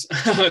faces,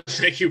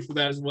 thank you for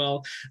that as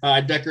well.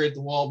 I decorate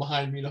the wall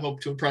behind me to hope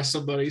to impress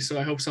somebody, so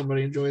I hope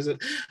somebody enjoys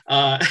it.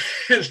 And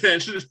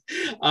then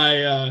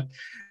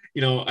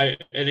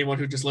anyone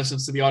who just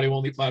listens to the audio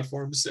only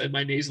platforms and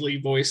my nasally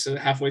voice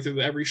halfway through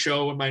every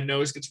show and my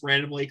nose gets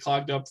randomly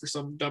clogged up for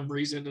some dumb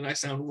reason and I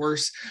sound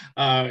worse,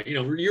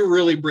 you're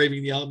really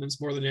braving the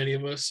elements more than any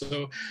of us.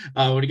 So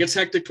when it gets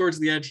hectic towards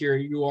the end here,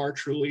 you are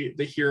truly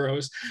the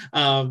heroes.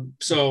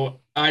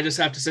 So I just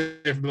have to say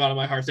from the bottom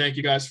of my heart, thank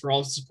you guys for all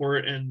the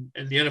support. And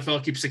the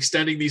NFL keeps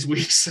extending these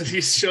weeks. So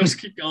these shows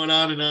keep going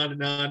on and on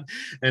and on.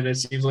 And it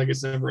seems like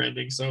it's never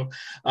ending. So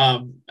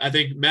I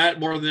think Matt,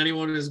 more than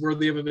anyone, is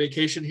worthy of a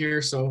vacation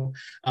here. So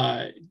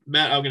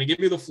Matt, I'm going to give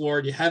you the floor.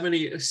 Do you have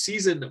any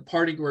season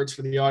parting words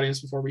for the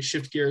audience before we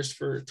shift gears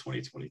for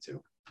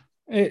 2022?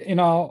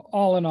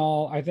 All in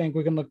all, I think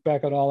we can look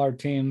back at all our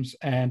teams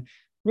and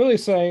really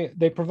say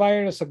they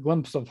provided us a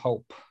glimpse of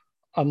hope.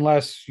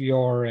 unless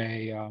you're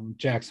a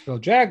Jacksonville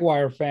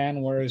Jaguar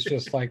fan, where it's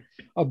just like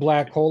a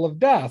black hole of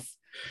death.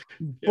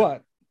 Yeah.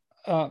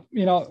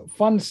 But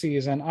fun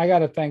season. I got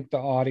to thank the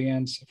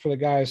audience for the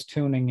guys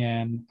tuning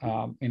in.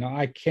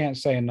 I can't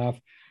say enough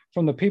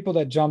from the people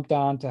that jumped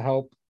on to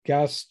help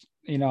guests,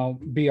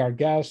 be our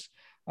guests.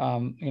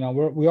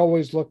 We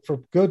always look for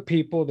good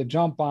people to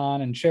jump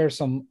on and share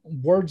some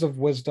words of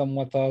wisdom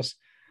with us.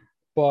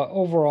 But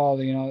overall,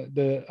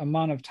 the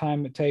amount of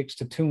time it takes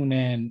to tune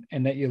in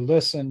and that you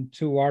listen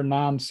to our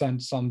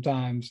nonsense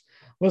sometimes,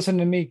 listen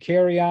to me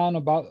carry on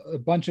about a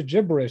bunch of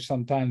gibberish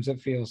sometimes,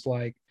 it feels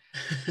like.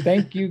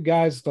 Thank you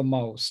guys the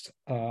most.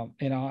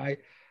 I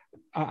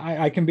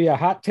can be a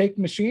hot take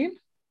machine,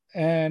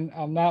 and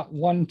I'm not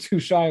one too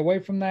shy away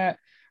from that,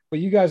 but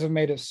you guys have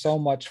made it so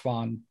much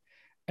fun.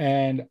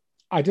 And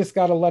I just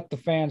got to let the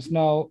fans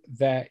know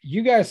that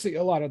you guys see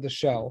a lot of the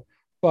show,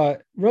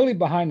 but really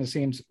behind the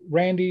scenes,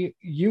 Randy,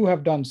 you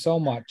have done so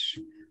much.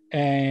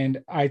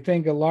 And I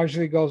think it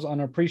largely goes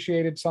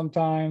unappreciated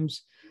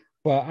sometimes,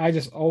 but I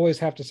just always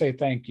have to say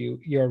thank you.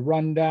 Your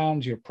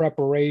rundowns, your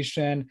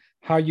preparation,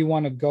 how you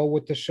want to go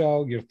with the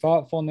show, your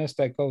thoughtfulness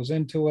that goes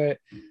into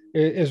it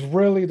is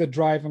really the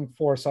driving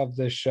force of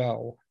this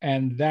show.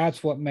 And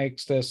that's what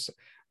makes this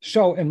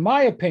show, in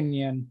my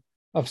opinion,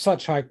 of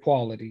such high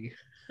quality.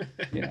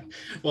 Yeah.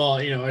 Well,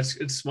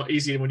 it's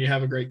easy when you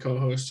have a great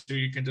co-host who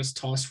you can just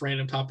toss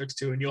random topics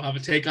to and you'll have a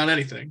take on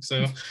anything.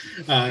 So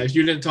if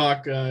you didn't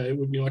talk, it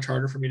would be much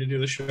harder for me to do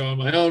the show on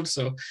my own.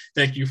 So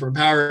thank you for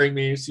empowering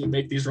me to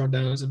make these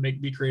rundowns and make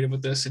me creative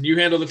with this. And you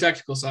handle the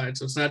technical side.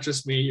 So it's not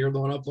just me, you're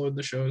the one uploading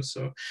the shows.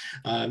 So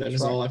that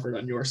is all effort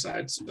on your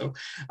side. So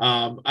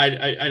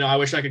I know I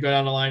wish I could go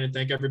down the line and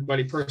thank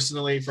everybody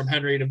personally, from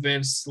Henry to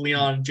Vince,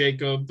 Leon,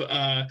 Jacob,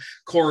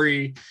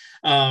 Corey.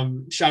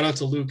 Shout out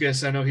to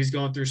Lucas. I know he's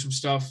going through some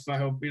stuff. I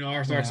hope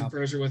our thoughts and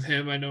prayers are with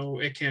him. I know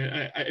it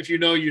can't. If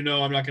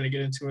I'm not going to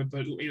get into it,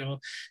 but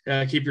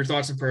keep your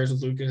thoughts and prayers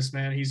with Lucas,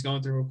 man. He's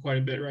going through quite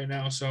a bit right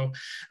now. So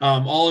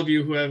all of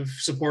you who have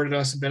supported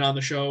us and been on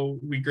the show,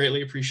 we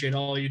greatly appreciate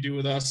all you do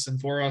with us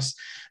and for us.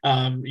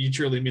 You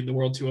truly mean the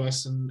world to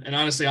us. And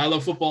honestly, I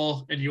love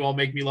football, and you all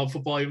make me love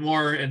football even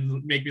more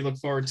and make me look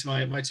forward to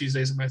my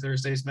Tuesdays and my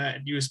Thursdays, Matt.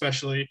 And you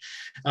especially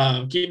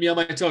keep me on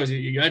my toes.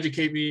 You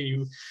educate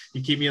me.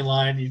 You keep me in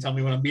line. You tell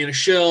me when I'm being a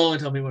shill and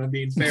tell me when I'm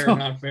being fair or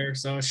not fair.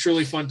 So it's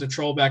truly fun to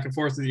troll back and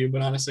forth with you.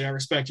 But honestly, I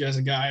respect you as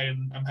a guy,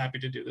 and I'm happy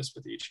to do this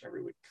with you each and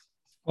every week.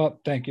 Well,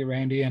 thank you,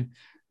 Randy. And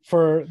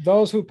for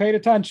those who paid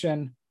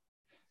attention,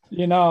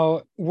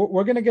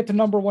 we're going to get to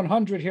number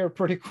 100 here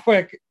pretty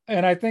quick.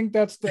 And I think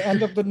that's the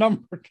end of the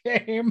number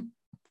game.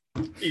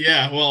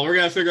 Yeah, well, we're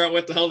going to figure out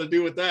what the hell to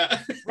do with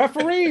that. The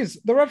referees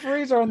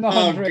are in the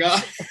 100. Oh,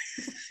 God.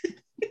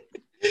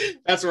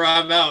 That's where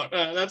I'm out.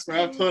 That's where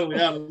I'm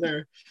totally out of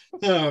there.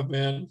 Oh,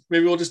 man.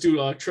 Maybe we'll just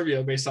do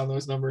trivia based on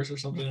those numbers or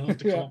something. I'll have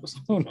to come up with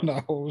something.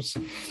 Who knows?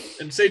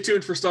 And stay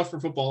tuned for stuff for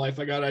Football Life.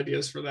 I got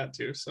ideas for that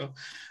too. So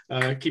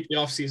keep the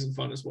off-season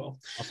fun as well.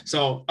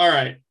 So, all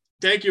right.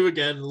 Thank you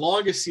again.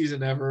 Longest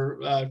season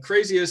ever.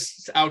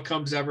 Craziest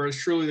outcomes ever.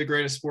 It's truly the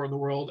greatest sport in the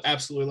world.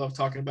 Absolutely love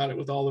talking about it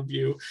with all of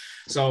you.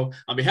 So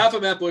on behalf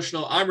of Matt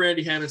Bushnell, I'm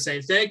Randy Hammond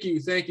saying thank you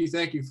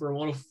for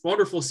a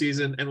wonderful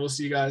season, and we'll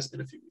see you guys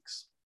in a few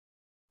weeks.